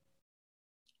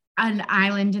an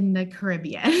island in the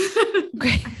Caribbean.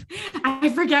 Great. I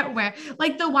forget where,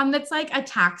 like the one that's like a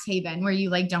tax haven where you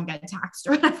like don't get taxed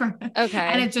or whatever. And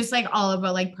Okay. it's just like all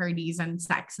about like parties and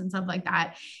sex and stuff like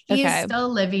that. He is Okay. still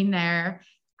living there.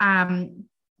 Um,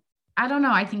 I don't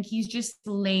know. I think he's just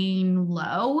laying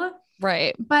low.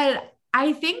 Right. But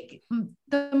I think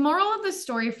the moral of the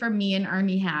story for me and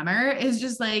Army Hammer is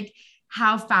just like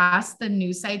how fast the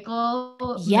news cycle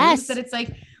moves. That Yes. it's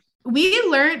like we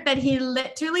learned that he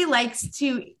literally likes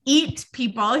to eat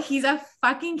people. He's a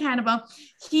fucking cannibal.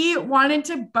 He wanted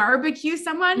to barbecue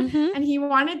someone Mm-hmm. and he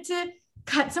wanted to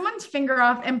cut someone's finger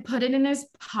off and put it in his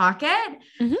pocket.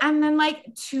 Mm-hmm. And then like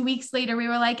 2 weeks later, we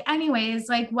were like, anyways,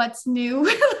 like what's new?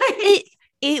 It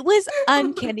it was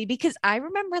uncanny, because I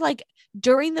remember like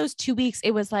during those 2 weeks,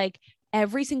 it was like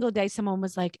every single day someone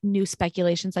was like new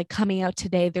speculations like coming out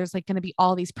today. There's like going to be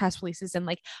all these press releases and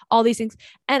like all these things.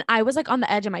 And I was like on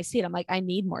the edge of my seat. I'm like, I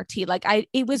need more tea. Like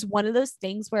it was one of those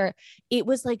things where it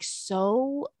was like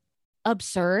so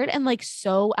absurd and like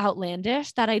so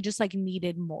outlandish that I just like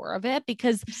needed more of it,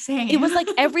 because Same. it was like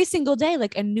every single day,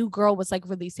 like a new girl was like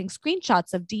releasing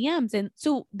screenshots of DMs. And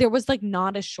so there was like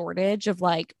not a shortage of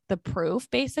like the proof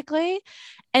basically.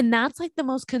 And that's like the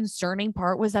most concerning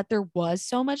part, was that there was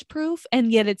so much proof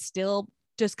and yet it's still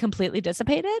just completely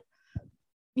dissipated.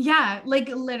 Yeah, like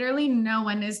literally no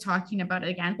one is talking about it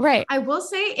again. Right. I will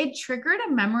say it triggered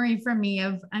a memory for me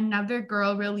of another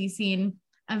girl releasing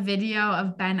a video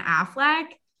of Ben Affleck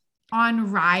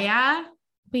on Raya.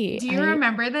 Wait, Do you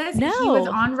remember this? No. He was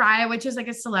on Raya, which is like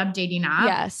a celeb dating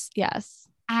app. Yes.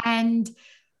 And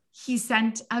he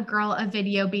sent a girl a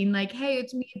video being like, "Hey,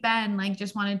 it's me, Ben. Like,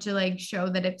 just wanted to like show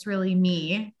that it's really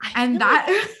me." And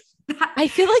that I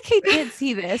feel like I did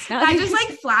see this. I just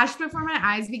like flashed before my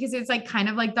eyes because it's like kind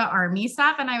of like the army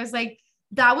stuff. And I was like,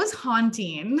 that was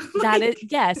haunting. That is,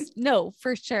 yes, no,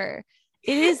 for sure.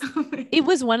 It is. It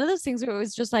was one of those things where it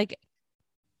was just like,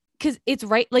 because it's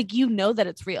right, like, you know that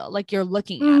it's real, like you're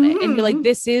looking at it and you're like,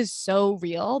 this is so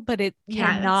real, but it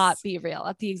cannot be real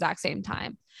at the exact same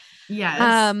time. Yes.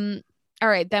 All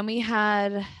right, then we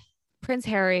had Prince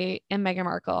Harry and Meghan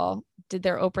Markle did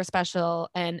their Oprah special,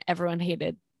 and everyone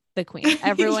hated the Queen.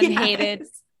 Everyone hated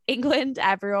England.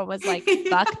 Everyone was like,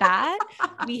 fuck that.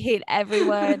 We hate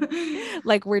everyone.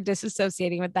 Like, we're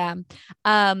disassociating with them.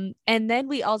 And then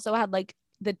we also had like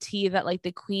the tea that like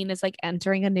the Queen is like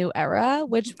entering a new era,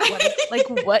 which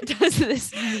what does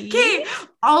this mean? Okay.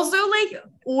 Also, like,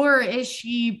 or is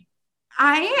she?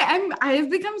 I've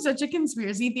become such a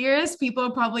conspiracy theorist.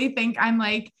 People probably think I'm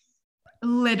like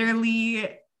literally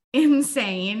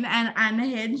insane and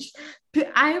unhinged.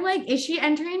 I like, is she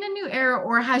entering a new era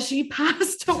or has she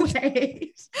passed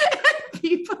away?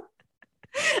 People.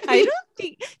 I don't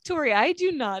think, Tori, I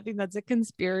do not think that's a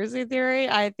conspiracy theory.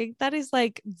 I think that is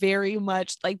like very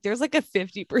much like there's like a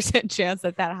 50% chance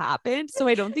that happened. So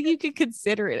I don't think you could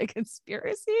consider it a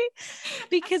conspiracy,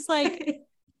 because like,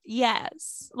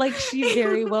 yes, like she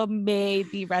very well may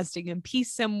be resting in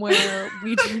peace somewhere.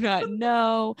 We do not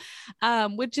know,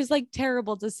 which is like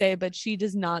terrible to say, but she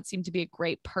does not seem to be a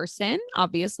great person,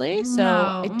 obviously. So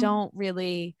I don't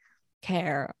really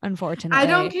care, unfortunately. I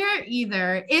don't care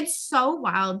either. It's so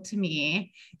wild to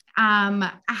me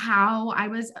how I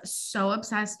was so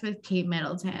obsessed with Kate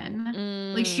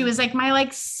Middleton. Like, she was like my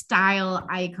like style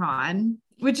icon,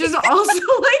 which is also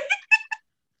like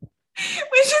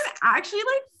which is actually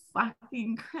like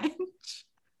fucking cringe.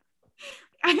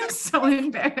 I am so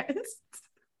embarrassed.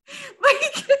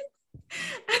 Like,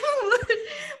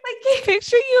 like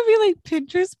picture you be like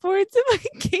Pinterest boards of like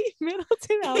Kate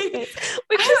Middleton outfits,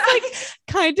 which is like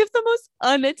kind of the most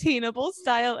unattainable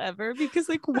style ever, because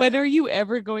like, when are you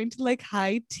ever going to like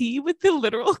high tea with the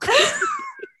literal Queen?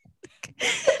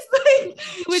 Like,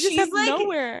 we just have like,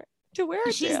 nowhere to wear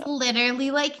it. She's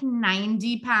literally like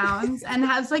 90 pounds and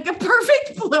has like a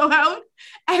perfect blowout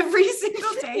every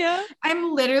single day. Yeah.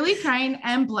 I'm literally crying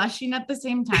and blushing at the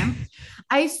same time.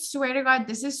 I swear to God,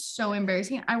 this is so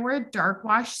embarrassing. I wear dark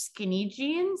wash skinny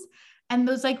jeans and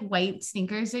those like white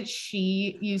sneakers that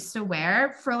she used to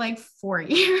wear for like 4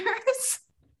 years.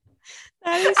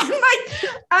 That is,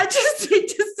 like, I just need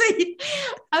to say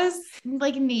a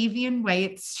like navy and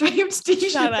white striped t-shirt.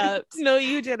 Shut up. No,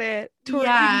 you didn't. Tori,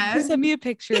 yeah. Send me a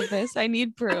picture of this. I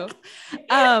need proof.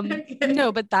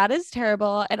 No, but that is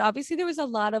terrible. And obviously there was a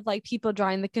lot of like people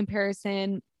drawing the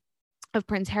comparison of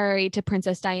Prince Harry to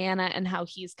Princess Diana and how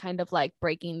he's kind of like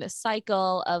breaking the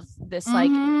cycle of this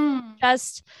like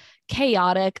just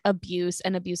chaotic abuse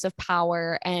and abuse of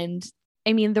power. And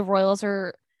I mean, the royals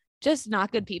are just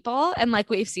not good people, and like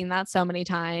we've seen that so many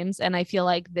times, and I feel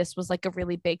like this was like a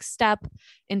really big step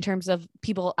in terms of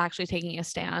people actually taking a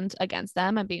stand against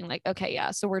them and being like, okay,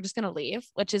 yeah, so we're just gonna leave,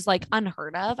 which is like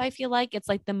unheard of. I feel like it's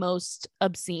like the most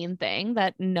obscene thing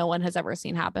that no one has ever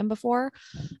seen happen before.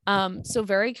 So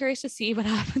very curious to see what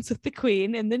happens with the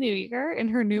Queen in the new year, in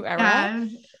her new era.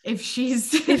 If she's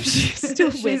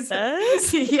still with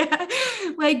us. Yeah,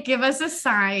 like give us a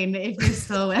sign if you're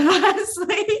still with us.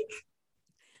 Like,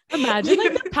 imagine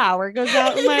like the power goes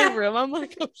out in my room. I'm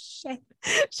like, oh shit,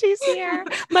 she's here.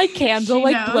 My candle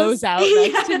blows out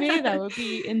next to me. That would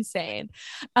be insane.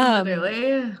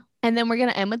 Literally. And then we're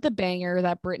gonna end with the banger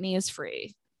that Britney is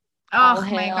free. Oh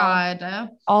my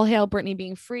God. All hail Britney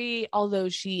being free, although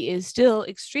she is still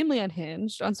extremely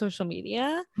unhinged on social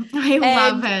media. I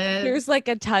love it. There's like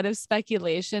a ton of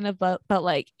speculation about, but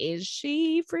like, is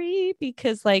she free?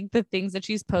 Because like the things that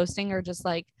she's posting are just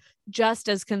like just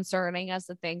as concerning as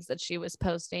the things that she was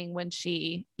posting when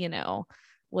she, you know,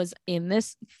 was in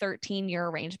this 13-year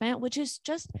arrangement, which is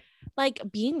just like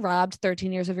being robbed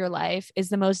 13 years of your life is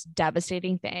the most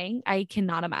devastating thing. I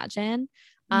cannot imagine.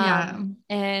 Yeah.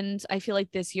 And I feel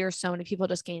like this year, so many people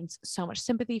just gained so much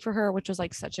sympathy for her, which was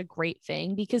like such a great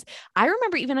thing, because I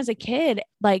remember even as a kid,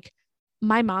 like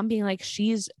my mom being like,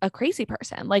 she's a crazy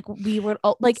person. Like we were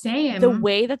like the Same.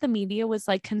 way that the media was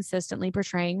like consistently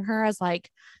portraying her as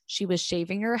like she was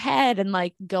shaving her head and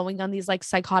like going on these like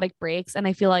psychotic breaks. And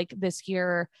I feel like this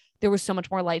year there was so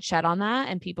much more light shed on that.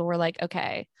 And people were like,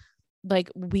 okay, like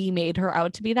we made her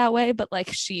out to be that way, but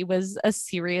like she was a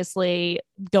seriously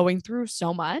going through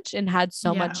so much and had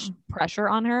so Yeah. much pressure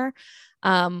on her,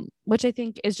 which I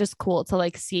think is just cool to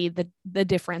like see the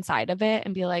different side of it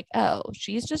and be like, oh,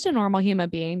 she's just a normal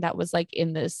human being that was like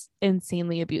in this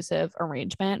insanely abusive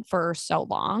arrangement for so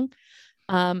long.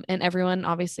 And everyone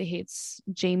obviously hates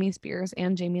Jamie Spears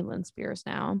and Jamie Lynn Spears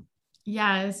now.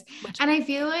 Yes. And I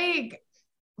feel like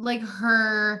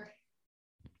her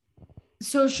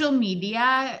social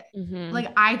media, Mm-hmm.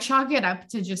 like I chalk it up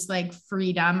to just like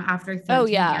freedom after Oh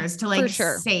 13 yeah, years to for like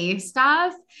sure. say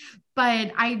stuff.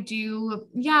 But I do,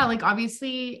 yeah, like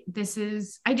obviously this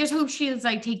is, I just hope she is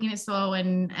like taking it slow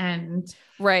and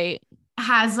Right.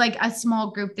 has like a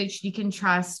small group that she can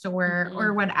trust or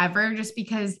Mm-hmm. whatever, just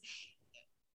because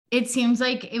it seems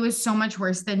like it was so much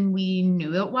worse than we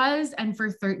knew it was. And for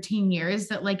 13 years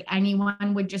that like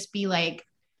anyone would just be like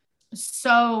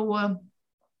so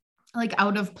like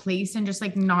out of place and just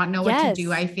like not know what to do,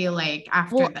 Yes. I feel like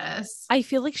after Well, this. I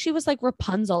feel like she was like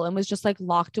Rapunzel and was just like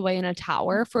locked away in a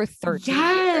tower for 13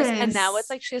 years. And now it's Yes.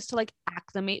 like she has to like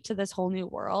acclimate to this whole new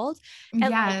world. And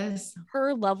like Yes.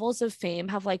 her levels of fame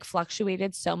have like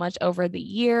fluctuated so much over the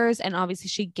years. And obviously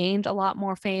she gained a lot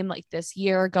more fame like this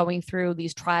year going through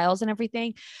these trials and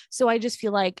everything. So I just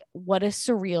feel like what a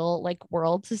surreal like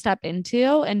world to step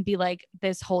into and be like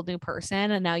this whole new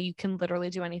person. And now you can literally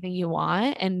do anything you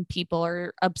want. And people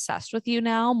are obsessed with you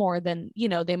now more than, you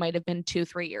know, they might have been 2,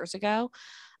 3 years ago.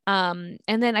 And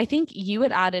then I think you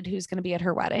had added who's going to be at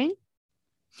her wedding.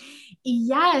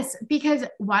 Yes, because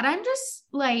what I'm just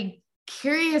like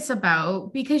curious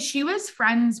about, because she was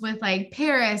friends with like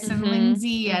Paris and Mm-hmm.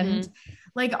 Lindsay and Mm-hmm.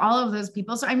 like all of those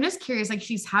people. So I'm just curious, like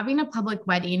she's having a public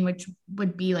wedding, which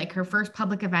would be like her first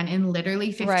public event in literally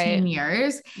Right. 15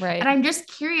 years. Right. And I'm just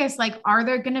curious, like, are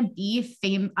there gonna be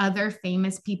other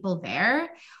famous people there?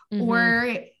 Mm-hmm.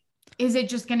 Or is it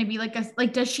just gonna be like a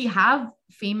like does she have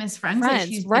famous friends that Friends.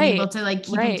 she's been able Right. to like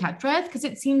keep in Right. touch with? Because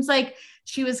it seems like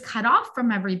she was cut off from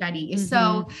everybody. Mm-hmm.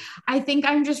 So I think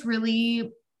I'm just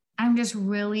really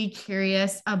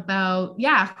curious about,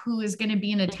 yeah, who is going to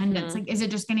be in attendance. Mm-hmm. Like, is it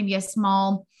just going to be a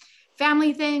small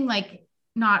family thing? Like,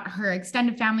 not her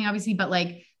extended family, obviously, but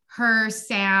like her,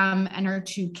 Sam, and her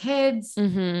two kids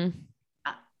Mm-hmm.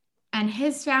 and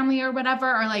his family or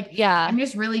whatever. Or like, Yeah. I'm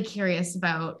just really curious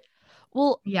about,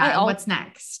 Well, yeah, what's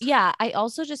next. yeah, I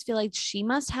also just feel like she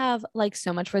must have like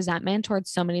so much resentment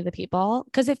towards so many of the people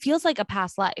because it feels like a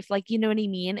past life. Like, you know what I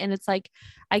mean? And it's like,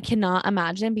 I cannot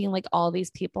imagine being like all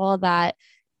these people that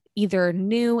either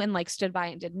knew and like stood by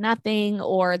and did nothing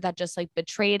or that just like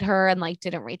betrayed her and like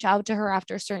didn't reach out to her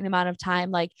after a certain amount of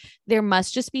time. Like, there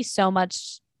must just be so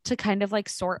much to kind of like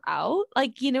sort out.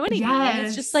 Like, you know what I mean? And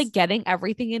it's just Yes. like getting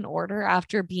everything in order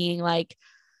after being like,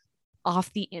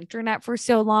 off the internet for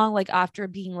so long, like after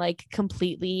being like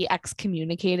completely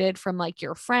excommunicated from like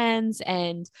your friends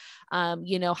and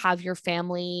you know, have your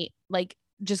family like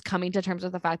just coming to terms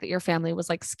with the fact that your family was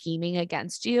like scheming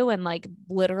against you and like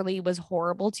literally was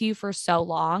horrible to you for so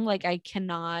long. Like I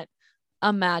cannot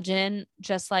imagine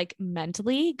just like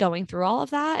mentally going through all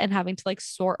of that and having to like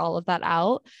sort all of that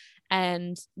out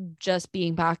and just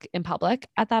being back in public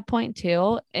at that point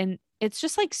too. And it's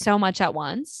just like so much at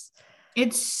once.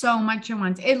 It's so much at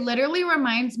once. It literally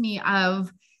reminds me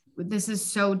of, this is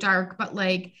so dark, but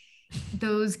like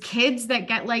those kids that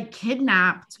get like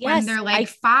kidnapped when Yes, they're like I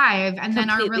 5 and then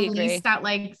are completely agree. released at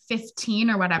like 15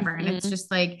 or whatever. And it's Mhm.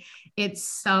 just like, it's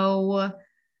so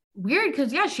weird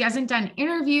because yeah, she hasn't done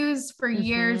interviews for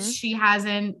years. Mhm. She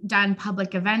hasn't done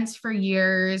public events for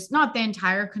years. Not the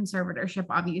entire conservatorship,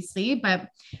 obviously, but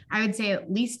I would say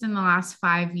at least in the last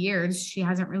 5 years, she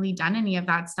hasn't really done any of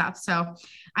that stuff. So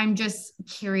I'm just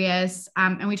curious.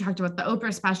 And we talked about the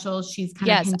Oprah special. She's kind of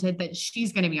Yes. hinted that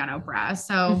she's going to be on Oprah.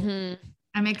 So Mhm.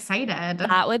 I'm excited.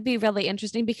 That would be really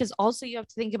interesting because also you have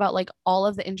to think about like all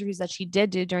of the interviews that she did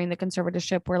do during the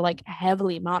conservatorship were like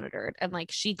heavily monitored and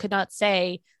like she could not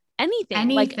say anything.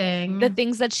 Like the Anything.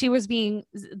 things that she was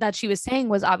saying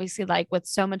was obviously like with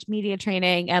so much media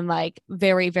training and like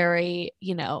very, very,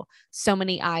 you know, so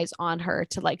many eyes on her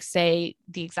to like say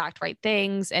the exact right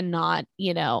things and not,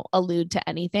 you know, allude to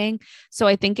anything. So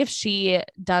I think if she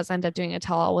does end up doing a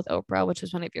tell all with Oprah, which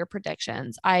was one of your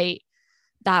predictions,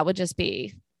 that would just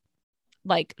be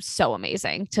like so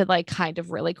amazing to like kind of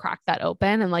really crack that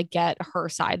open and like get her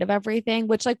side of everything,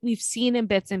 which like we've seen in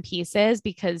bits and pieces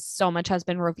because so much has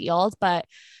been revealed, but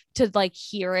to like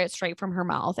hear it straight from her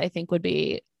mouth, I think would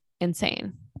be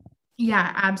insane.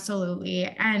 Yeah, absolutely.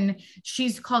 And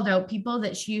she's called out people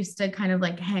that she used to kind of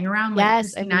like hang around, like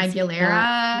Yes, I've Christina been seeing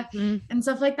that. Aguilera Mhm. and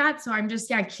stuff like that. So I'm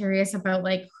just curious about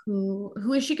like who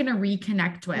is she going to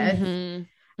reconnect with? Mhm.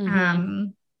 Mhm.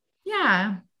 Um,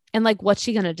 yeah. And like what's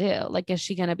she gonna do? Like is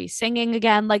she gonna be singing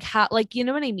again? Like how, like you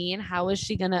know what I mean? How is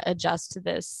she gonna adjust to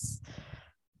this?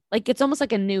 Like it's almost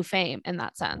like a new fame in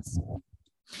that sense.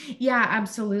 Yeah,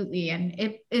 absolutely. And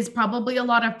it is probably a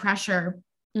lot of pressure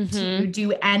to Mm-hmm.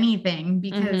 do anything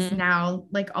because Mm-hmm. now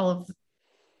like all of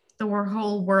the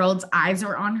whole world's eyes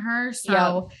are on her. Yep.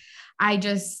 So I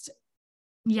just,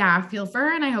 yeah, feel for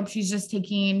her. And I hope she's just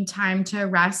taking time to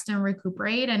rest and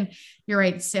recuperate. And you're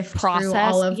right, sift through all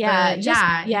Process. of Yeah. the,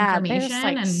 Just yeah, there's information.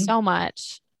 like And so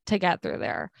much to get through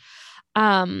there.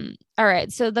 All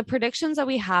right. So the predictions that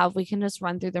we have, we can just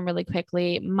run through them really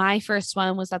quickly. My first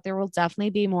one was that there will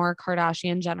definitely be more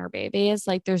Kardashian Jenner babies.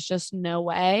 Like there's just no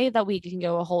way that we can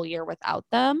go a whole year without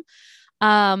them.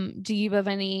 Do you have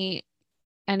any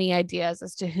ideas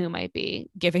as to who might be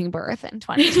giving birth in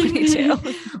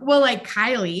 2022? well, like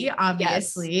Kylie Yes.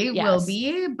 obviously will Yes.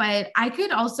 be, but I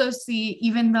could also see,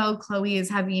 even though Chloe is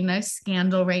having a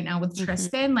scandal right now with Mm-hmm.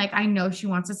 Tristan, like I know she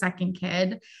wants a second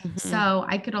kid. Mm-hmm. So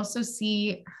I could also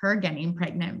see her getting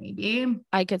pregnant, maybe.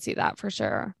 I could see that for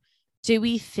sure. Do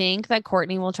we think that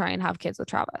Courtney will try and have kids with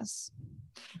Travis?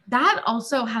 That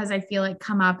also has, I feel like,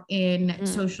 come up in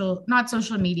Mm-hmm. not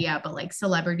social media, but like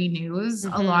celebrity news a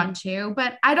Mm-hmm. lot too.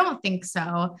 But I don't think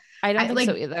so. I don't I think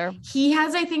so like either. he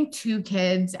has, I think, two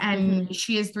kids and Mm-hmm.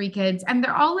 she has three kids, and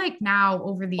they're all like now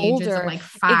over the ages of Older. like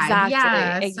 5. Exactly.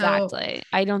 Yeah. So Exactly.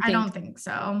 I don't think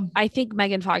so. I think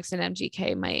Megan Fox and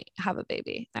MGK might have a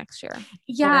baby next year or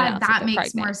Yeah, announce that that they're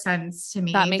makes more pregnant. sense to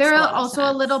That me. makes They're a lot of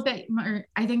also a little sense. bit more,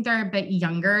 I think they're a bit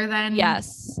younger than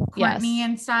Yes. Courtney Yes.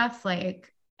 and stuff.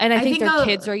 Like, And I I think think, their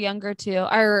kids are younger too.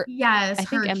 Or yes, I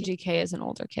think MGK is an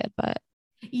older kid, but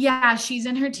yeah, she's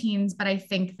in her teens, but I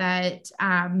think that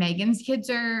Megan's kids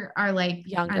are like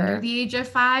under younger. the age of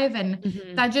 5, and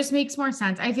Hmm. that just makes more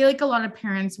sense. I feel like a lot of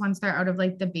parents, once they're out of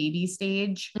like the baby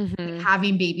stage, like Hmm.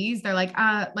 having babies, they're like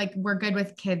we're good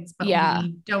with kids, but Yeah.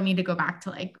 we don't need to go back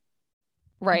to like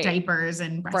Right. diapers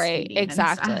and Right, breastfeeding and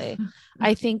stuff. exactly.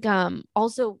 I think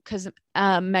also because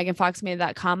Megan Fox made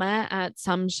that comment at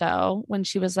some show when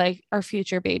she was like our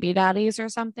future baby daddies or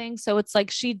something. So it's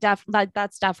like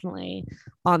that's definitely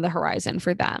on the horizon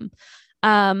for them.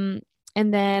 Um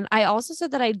and then I also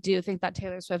said that I do think that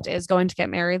Taylor Swift is going to get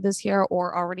married this year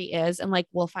or already is, and like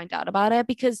we'll find out about it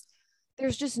because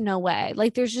there's just no way.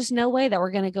 Like there's just no way that we're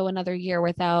going to go another year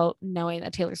without knowing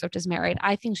that Taylor Swift is married.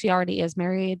 I think she already is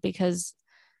married because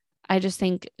I just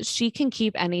think she can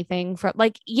keep anything from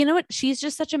like, you know what? She's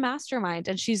just such a mastermind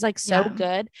and she's like so Yeah.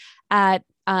 good at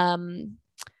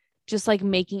just like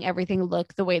making everything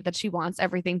look the way that she wants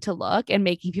everything to look and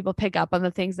making people pick up on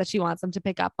the things that she wants them to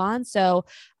pick up on. So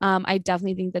I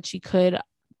definitely think that she could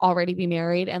already be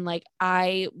married and like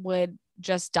I would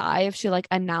just die if she like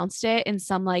announced it in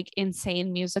some like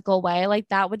insane musical way. Like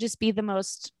that would just be the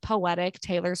most poetic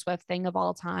Taylor Swift thing of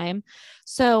all time.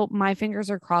 So my fingers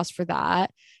are crossed for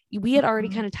that. We had already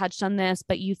Mhm. kind of touched on this,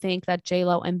 but you think that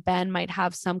JLo and Ben might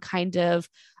have some kind of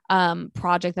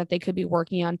project that they could be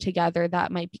working on together that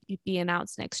might be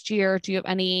announced next year. Do you have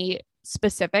any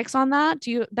specifics on that? Do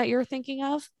you that you're thinking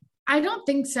of? I don't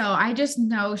think so. I just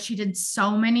know she did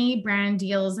so many brand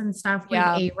deals and stuff with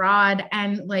Yeah. A Rod,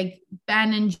 and like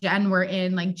Ben and Jen were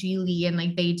in like Geely, and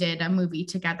like they did a movie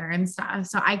together and stuff.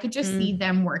 So I could just see Mm,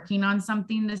 them working on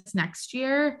something this next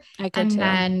year I could and too.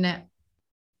 then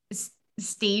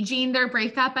staging their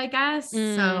breakup, I guess. So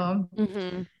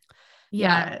Mm-hmm.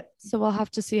 Yeah. yeah, So we'll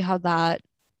have to see how that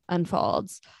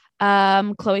unfolds.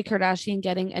 Khloe Kardashian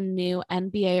getting a new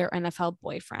NBA or NFL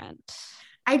boyfriend.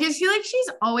 I just feel like she's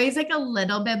always like a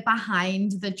little bit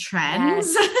behind the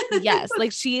trends. Yes. Yes.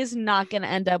 Like she is not going to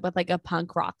end up with like a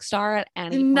punk rock star at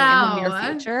any point in the near No,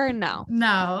 future. No.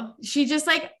 no, she just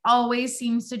like always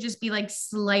seems to just be like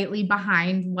slightly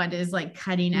behind what is like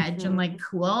cutting edge and like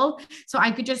Mm-hmm. cool. So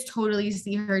I could just totally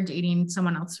see her dating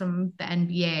someone else from the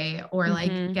NBA or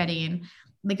like Mm-hmm. getting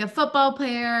like a football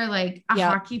player, like a Yep.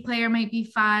 hockey player might be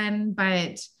fun.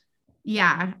 But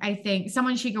yeah, I think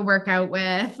someone she could work out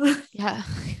with. Yeah.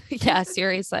 Yeah,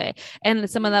 seriously. And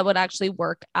someone that would actually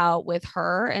work out with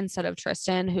her instead of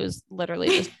Tristan, who's literally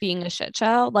just being a shit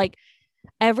show. Like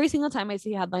every single time I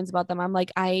see headlines about them, I'm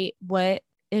like, what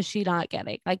is she not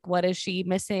getting? Like, what is she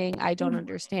missing? I don't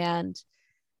understand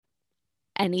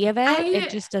any of it. It I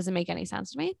just doesn't make any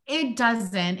sense to me. It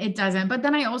doesn't. But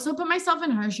then I also put myself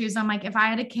in her shoes. I'm like, if I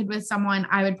had a kid with someone,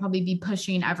 I would probably be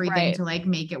pushing everything Right. to like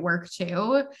make it work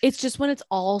too. It's just when it's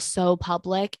all so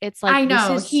public, it's like, I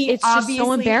know he it's just so obviously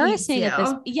hates embarrassing you. at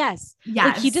this. Yes.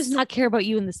 Like he does Yes. not care about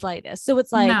you in the slightest. So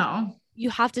it's like, No. you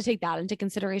have to take that into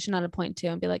consideration on a point too,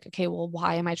 and be like, okay, well,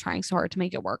 why am I trying so hard to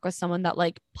make it work with someone that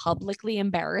like publicly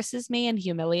embarrasses me and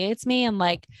humiliates me? And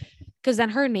like, because then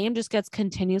her name just gets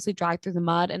continuously dragged through the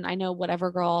mud. And I know whatever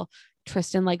girl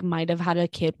Tristan like might have had a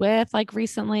kid with like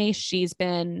recently, she's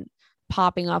been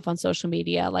popping off on social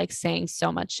media, like saying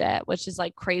so much shit, which is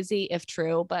like crazy if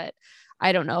true, but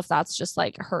I don't know if that's just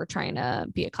like her trying to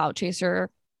be a clout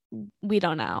chaser. We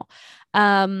don't know.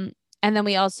 And then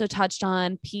we also touched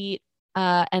on Pete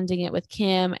ending it with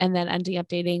Kim and then ending up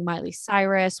dating Miley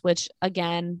Cyrus, which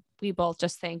again, we both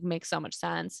just think makes so much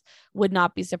sense. Would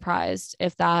not be surprised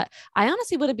if that. I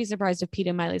honestly wouldn't be surprised if Pete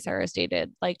and Miley Cyrus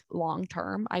dated like long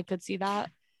term. I could see that.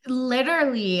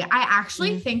 Literally, I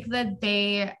actually think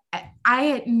that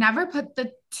I never put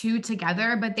the two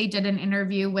together, but they did an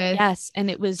interview with Yes, and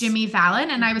it was Jimmy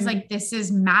Fallon, and I was like, this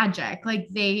is magic. Like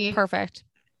perfect.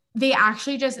 They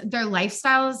actually just their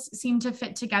lifestyles seem to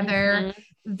fit together.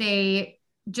 They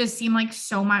just seem like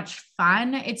so much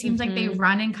fun. It seems like they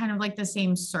run in kind of like the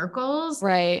same circles.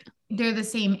 Right. They're the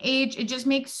same age. It just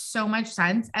makes so much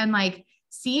sense. And like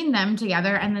seeing them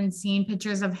together and then seeing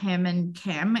pictures of him and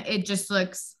Kim, it just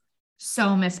looks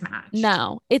so mismatched.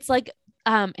 No, it's like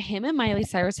him and Miley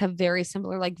Cyrus have very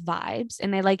similar like vibes,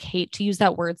 and I like hate to use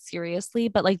that word seriously,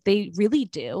 but like they really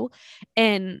do.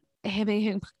 And him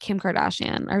and Kim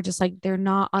Kardashian are just like, they're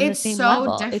not on the same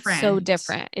level. It's so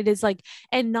different. It is like,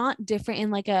 and not different in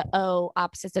like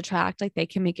opposites attract, like they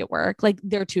can make it work. Like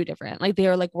they're too different. Like they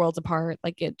are like worlds apart.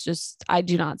 Like it just, I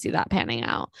do not see that panning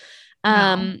out.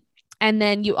 No. And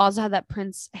then you also have that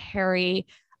Prince Harry,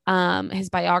 his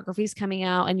biography's coming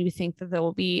out, and you think that there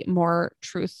will be more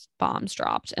truth bombs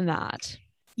dropped in that.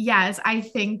 Yes, I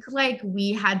think like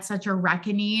we had such a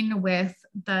reckoning with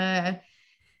the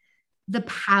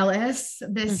palace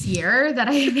this year that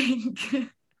I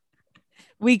think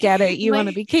we get it. You like, want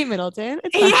to be Kate Middleton.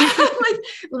 It's yeah, like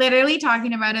literally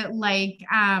talking about it like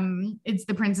it's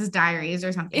the Princess Diaries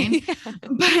or something. Yeah.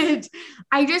 But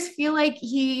I just feel like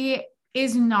he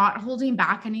is not holding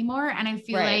back anymore. And I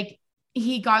feel like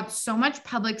he got so much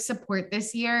public support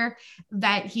this year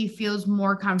that he feels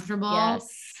more comfortable,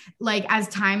 like as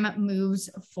time moves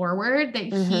forward,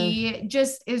 that he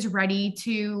just is ready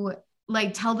to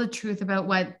like tell the truth about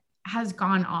what has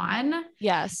gone on.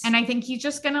 Yes. And I think he's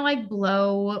just going to like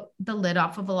blow the lid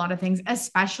off of a lot of things,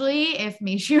 especially if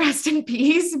may she rest in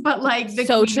peace, but like the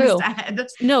so queen true. is dead.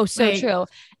 No, so like, true.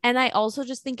 And I also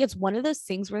just think it's one of those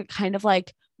things where kind of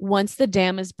like once the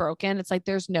dam is broken, it's like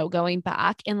there's no going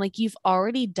back. And like you've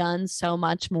already done so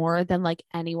much more than like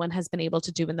anyone has been able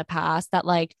to do in the past, that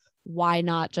like why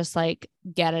not just like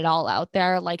get it all out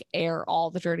there, like air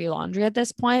all the dirty laundry at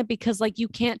this point? Because like you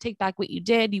can't take back what you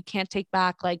did. You can't take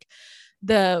back like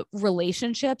the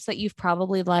relationships that you've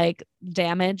probably like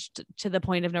damaged to the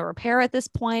point of no repair at this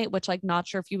point, which like not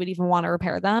sure if you would even want to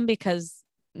repair them because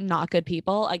not good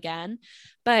people again.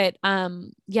 But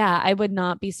yeah, I would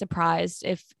not be surprised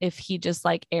if he just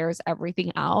like airs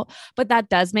everything out. But that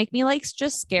does make me like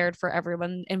just scared for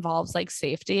everyone involved's like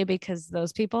safety, because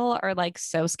those people are like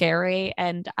so scary,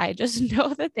 and I just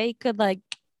know that they could like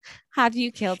have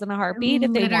you killed in a heartbeat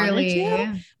if they wanted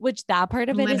to, which that part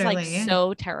of it is like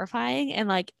so terrifying, and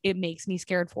like it makes me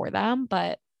scared for them.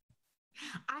 But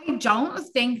I don't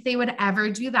think they would ever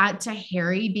do that to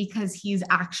Harry because he's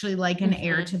actually like an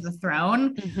heir to the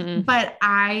throne. But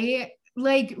I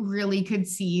like really could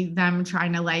see them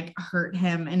trying to like hurt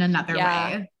him in another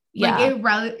way. Like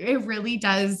it really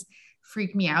does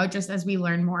freak me out just as we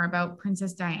learn more about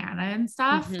Princess Diana and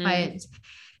stuff. But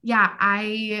yeah,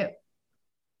 I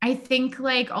think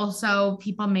like also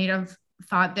people may have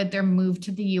thought that their move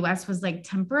to the US was like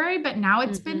temporary, but now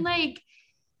it's been like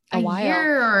a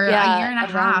year or a year and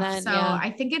a half. Then, so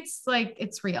I think it's like,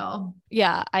 it's real.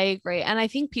 Yeah, I agree. And I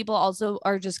think people also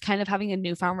are just kind of having a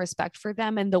newfound respect for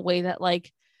them, and the way that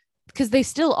like, because they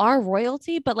still are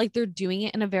royalty, but like they're doing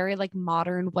it in a very like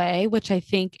modern way, which I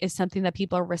think is something that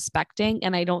people are respecting.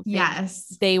 And I don't think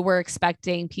they were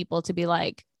expecting people to be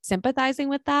like sympathizing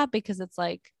with that, because it's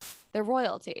like they're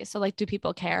royalty. So like, do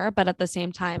people care? But at the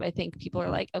same time, I think people are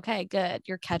like, okay, good,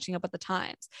 you're catching up with the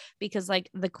times, because like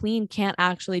the queen can't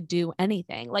actually do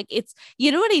anything. Like it's,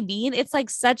 you know what I mean? It's like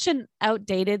such an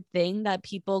outdated thing that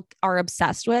people are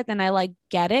obsessed with. And I like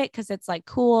get it because it's like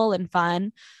cool and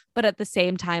fun. But at the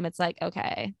same time, it's like,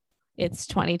 okay, it's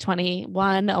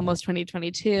 2021, almost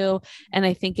 2022. And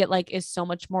I think it like is so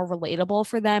much more relatable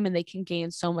for them, and they can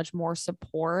gain so much more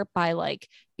support by like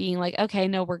being like, okay,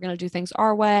 no, we're going to do things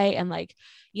our way, and like,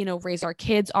 you know, raise our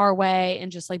kids our way,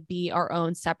 and just like be our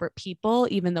own separate people,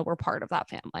 even though we're part of that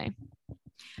family.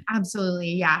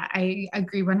 Absolutely. Yeah, I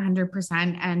agree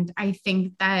 100%. And I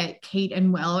think that Kate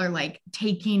and Will are like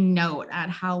taking note at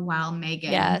how well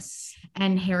Meghan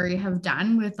and Harry have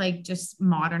done with like just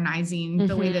modernizing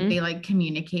the way that they like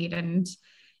communicate and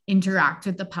interact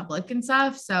with the public and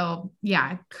stuff. So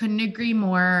yeah, couldn't agree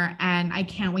more. And I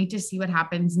can't wait to see what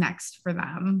happens next for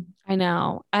them. I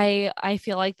know. I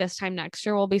feel like this time next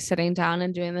year we'll be sitting down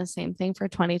and doing the same thing for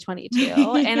 2022.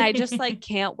 And I just like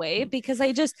can't wait, because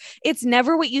it's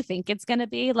never what you think it's going to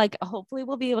be. Like, hopefully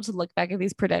we'll be able to look back at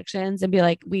these predictions and be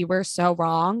like, we were so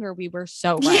wrong, or we were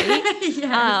so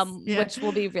right. Which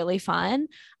will be really fun.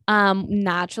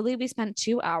 Naturally we spent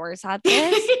 2 hours at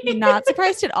this. Not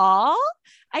surprised at all.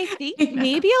 I think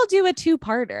maybe I'll do a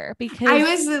 2-parter, because I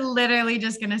was literally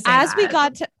just gonna say as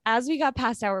we got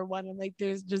past hour 1, I'm like,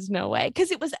 there's just no way,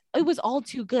 because it was all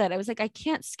too good. I was like, I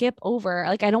can't skip over.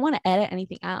 Like, I don't want to edit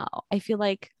anything out. I feel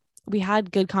like we had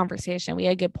good conversation. We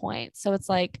had good points. So it's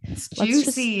like,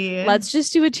 juicy. Let's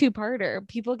just do a 2-parter.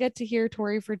 People get to hear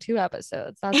Tori for 2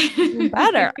 episodes. That's even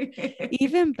better.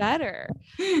 Even better.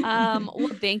 Well,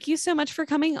 thank you so much for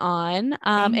coming on.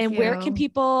 And where can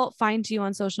people find you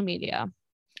on social media?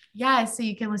 Yeah, so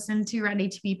you can listen to Ready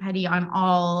to Be Petty on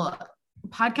all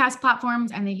podcast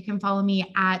platforms, and then you can follow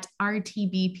me at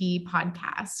RTBP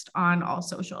Podcast on all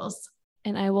socials.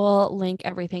 And I will link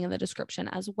everything in the description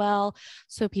as well,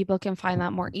 so people can find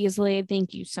that more easily.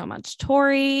 Thank you so much,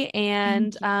 Tori.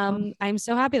 And I'm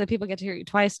so happy that people get to hear you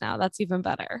twice now. That's even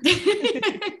better.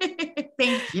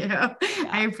 Thank you. Yeah.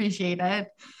 I appreciate it.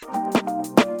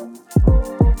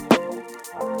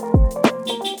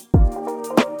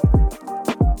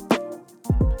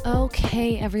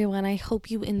 Okay, everyone. I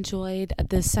hope you enjoyed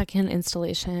the second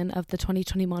installation of the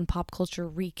 2021 Pop Culture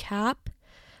Recap.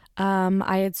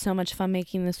 I had so much fun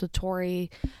making this with Tori.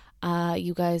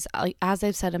 You guys, as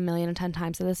I've said 1,010,000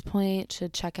 times at this point,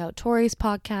 should check out Tori's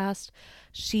podcast.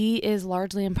 She is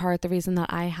largely in part the reason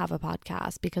that I have a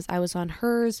podcast, because I was on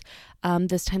hers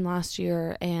this time last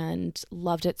year and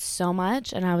loved it so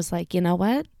much. And I was like, you know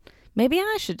what? Maybe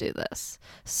I should do this.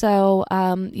 So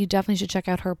you definitely should check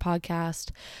out her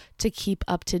podcast to keep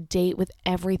up to date with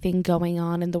everything going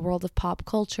on in the world of pop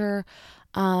culture.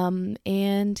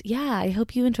 And yeah, I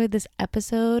hope you enjoyed this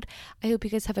episode. I hope you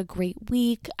guys have a great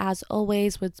week. As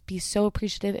always, would be so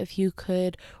appreciative if you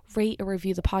could rate or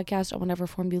review the podcast on whatever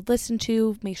form you listen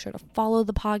to. Make sure to follow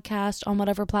the podcast on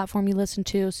whatever platform you listen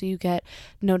to, so you get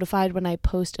notified when I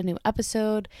post a new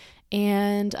episode.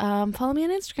 And follow me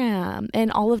on Instagram.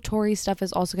 And all of Tori's stuff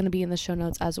is also going to be in the show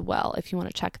notes as well, if you want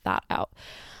to check that out.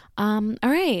 All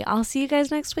right, I'll see you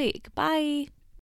guys next week. Bye.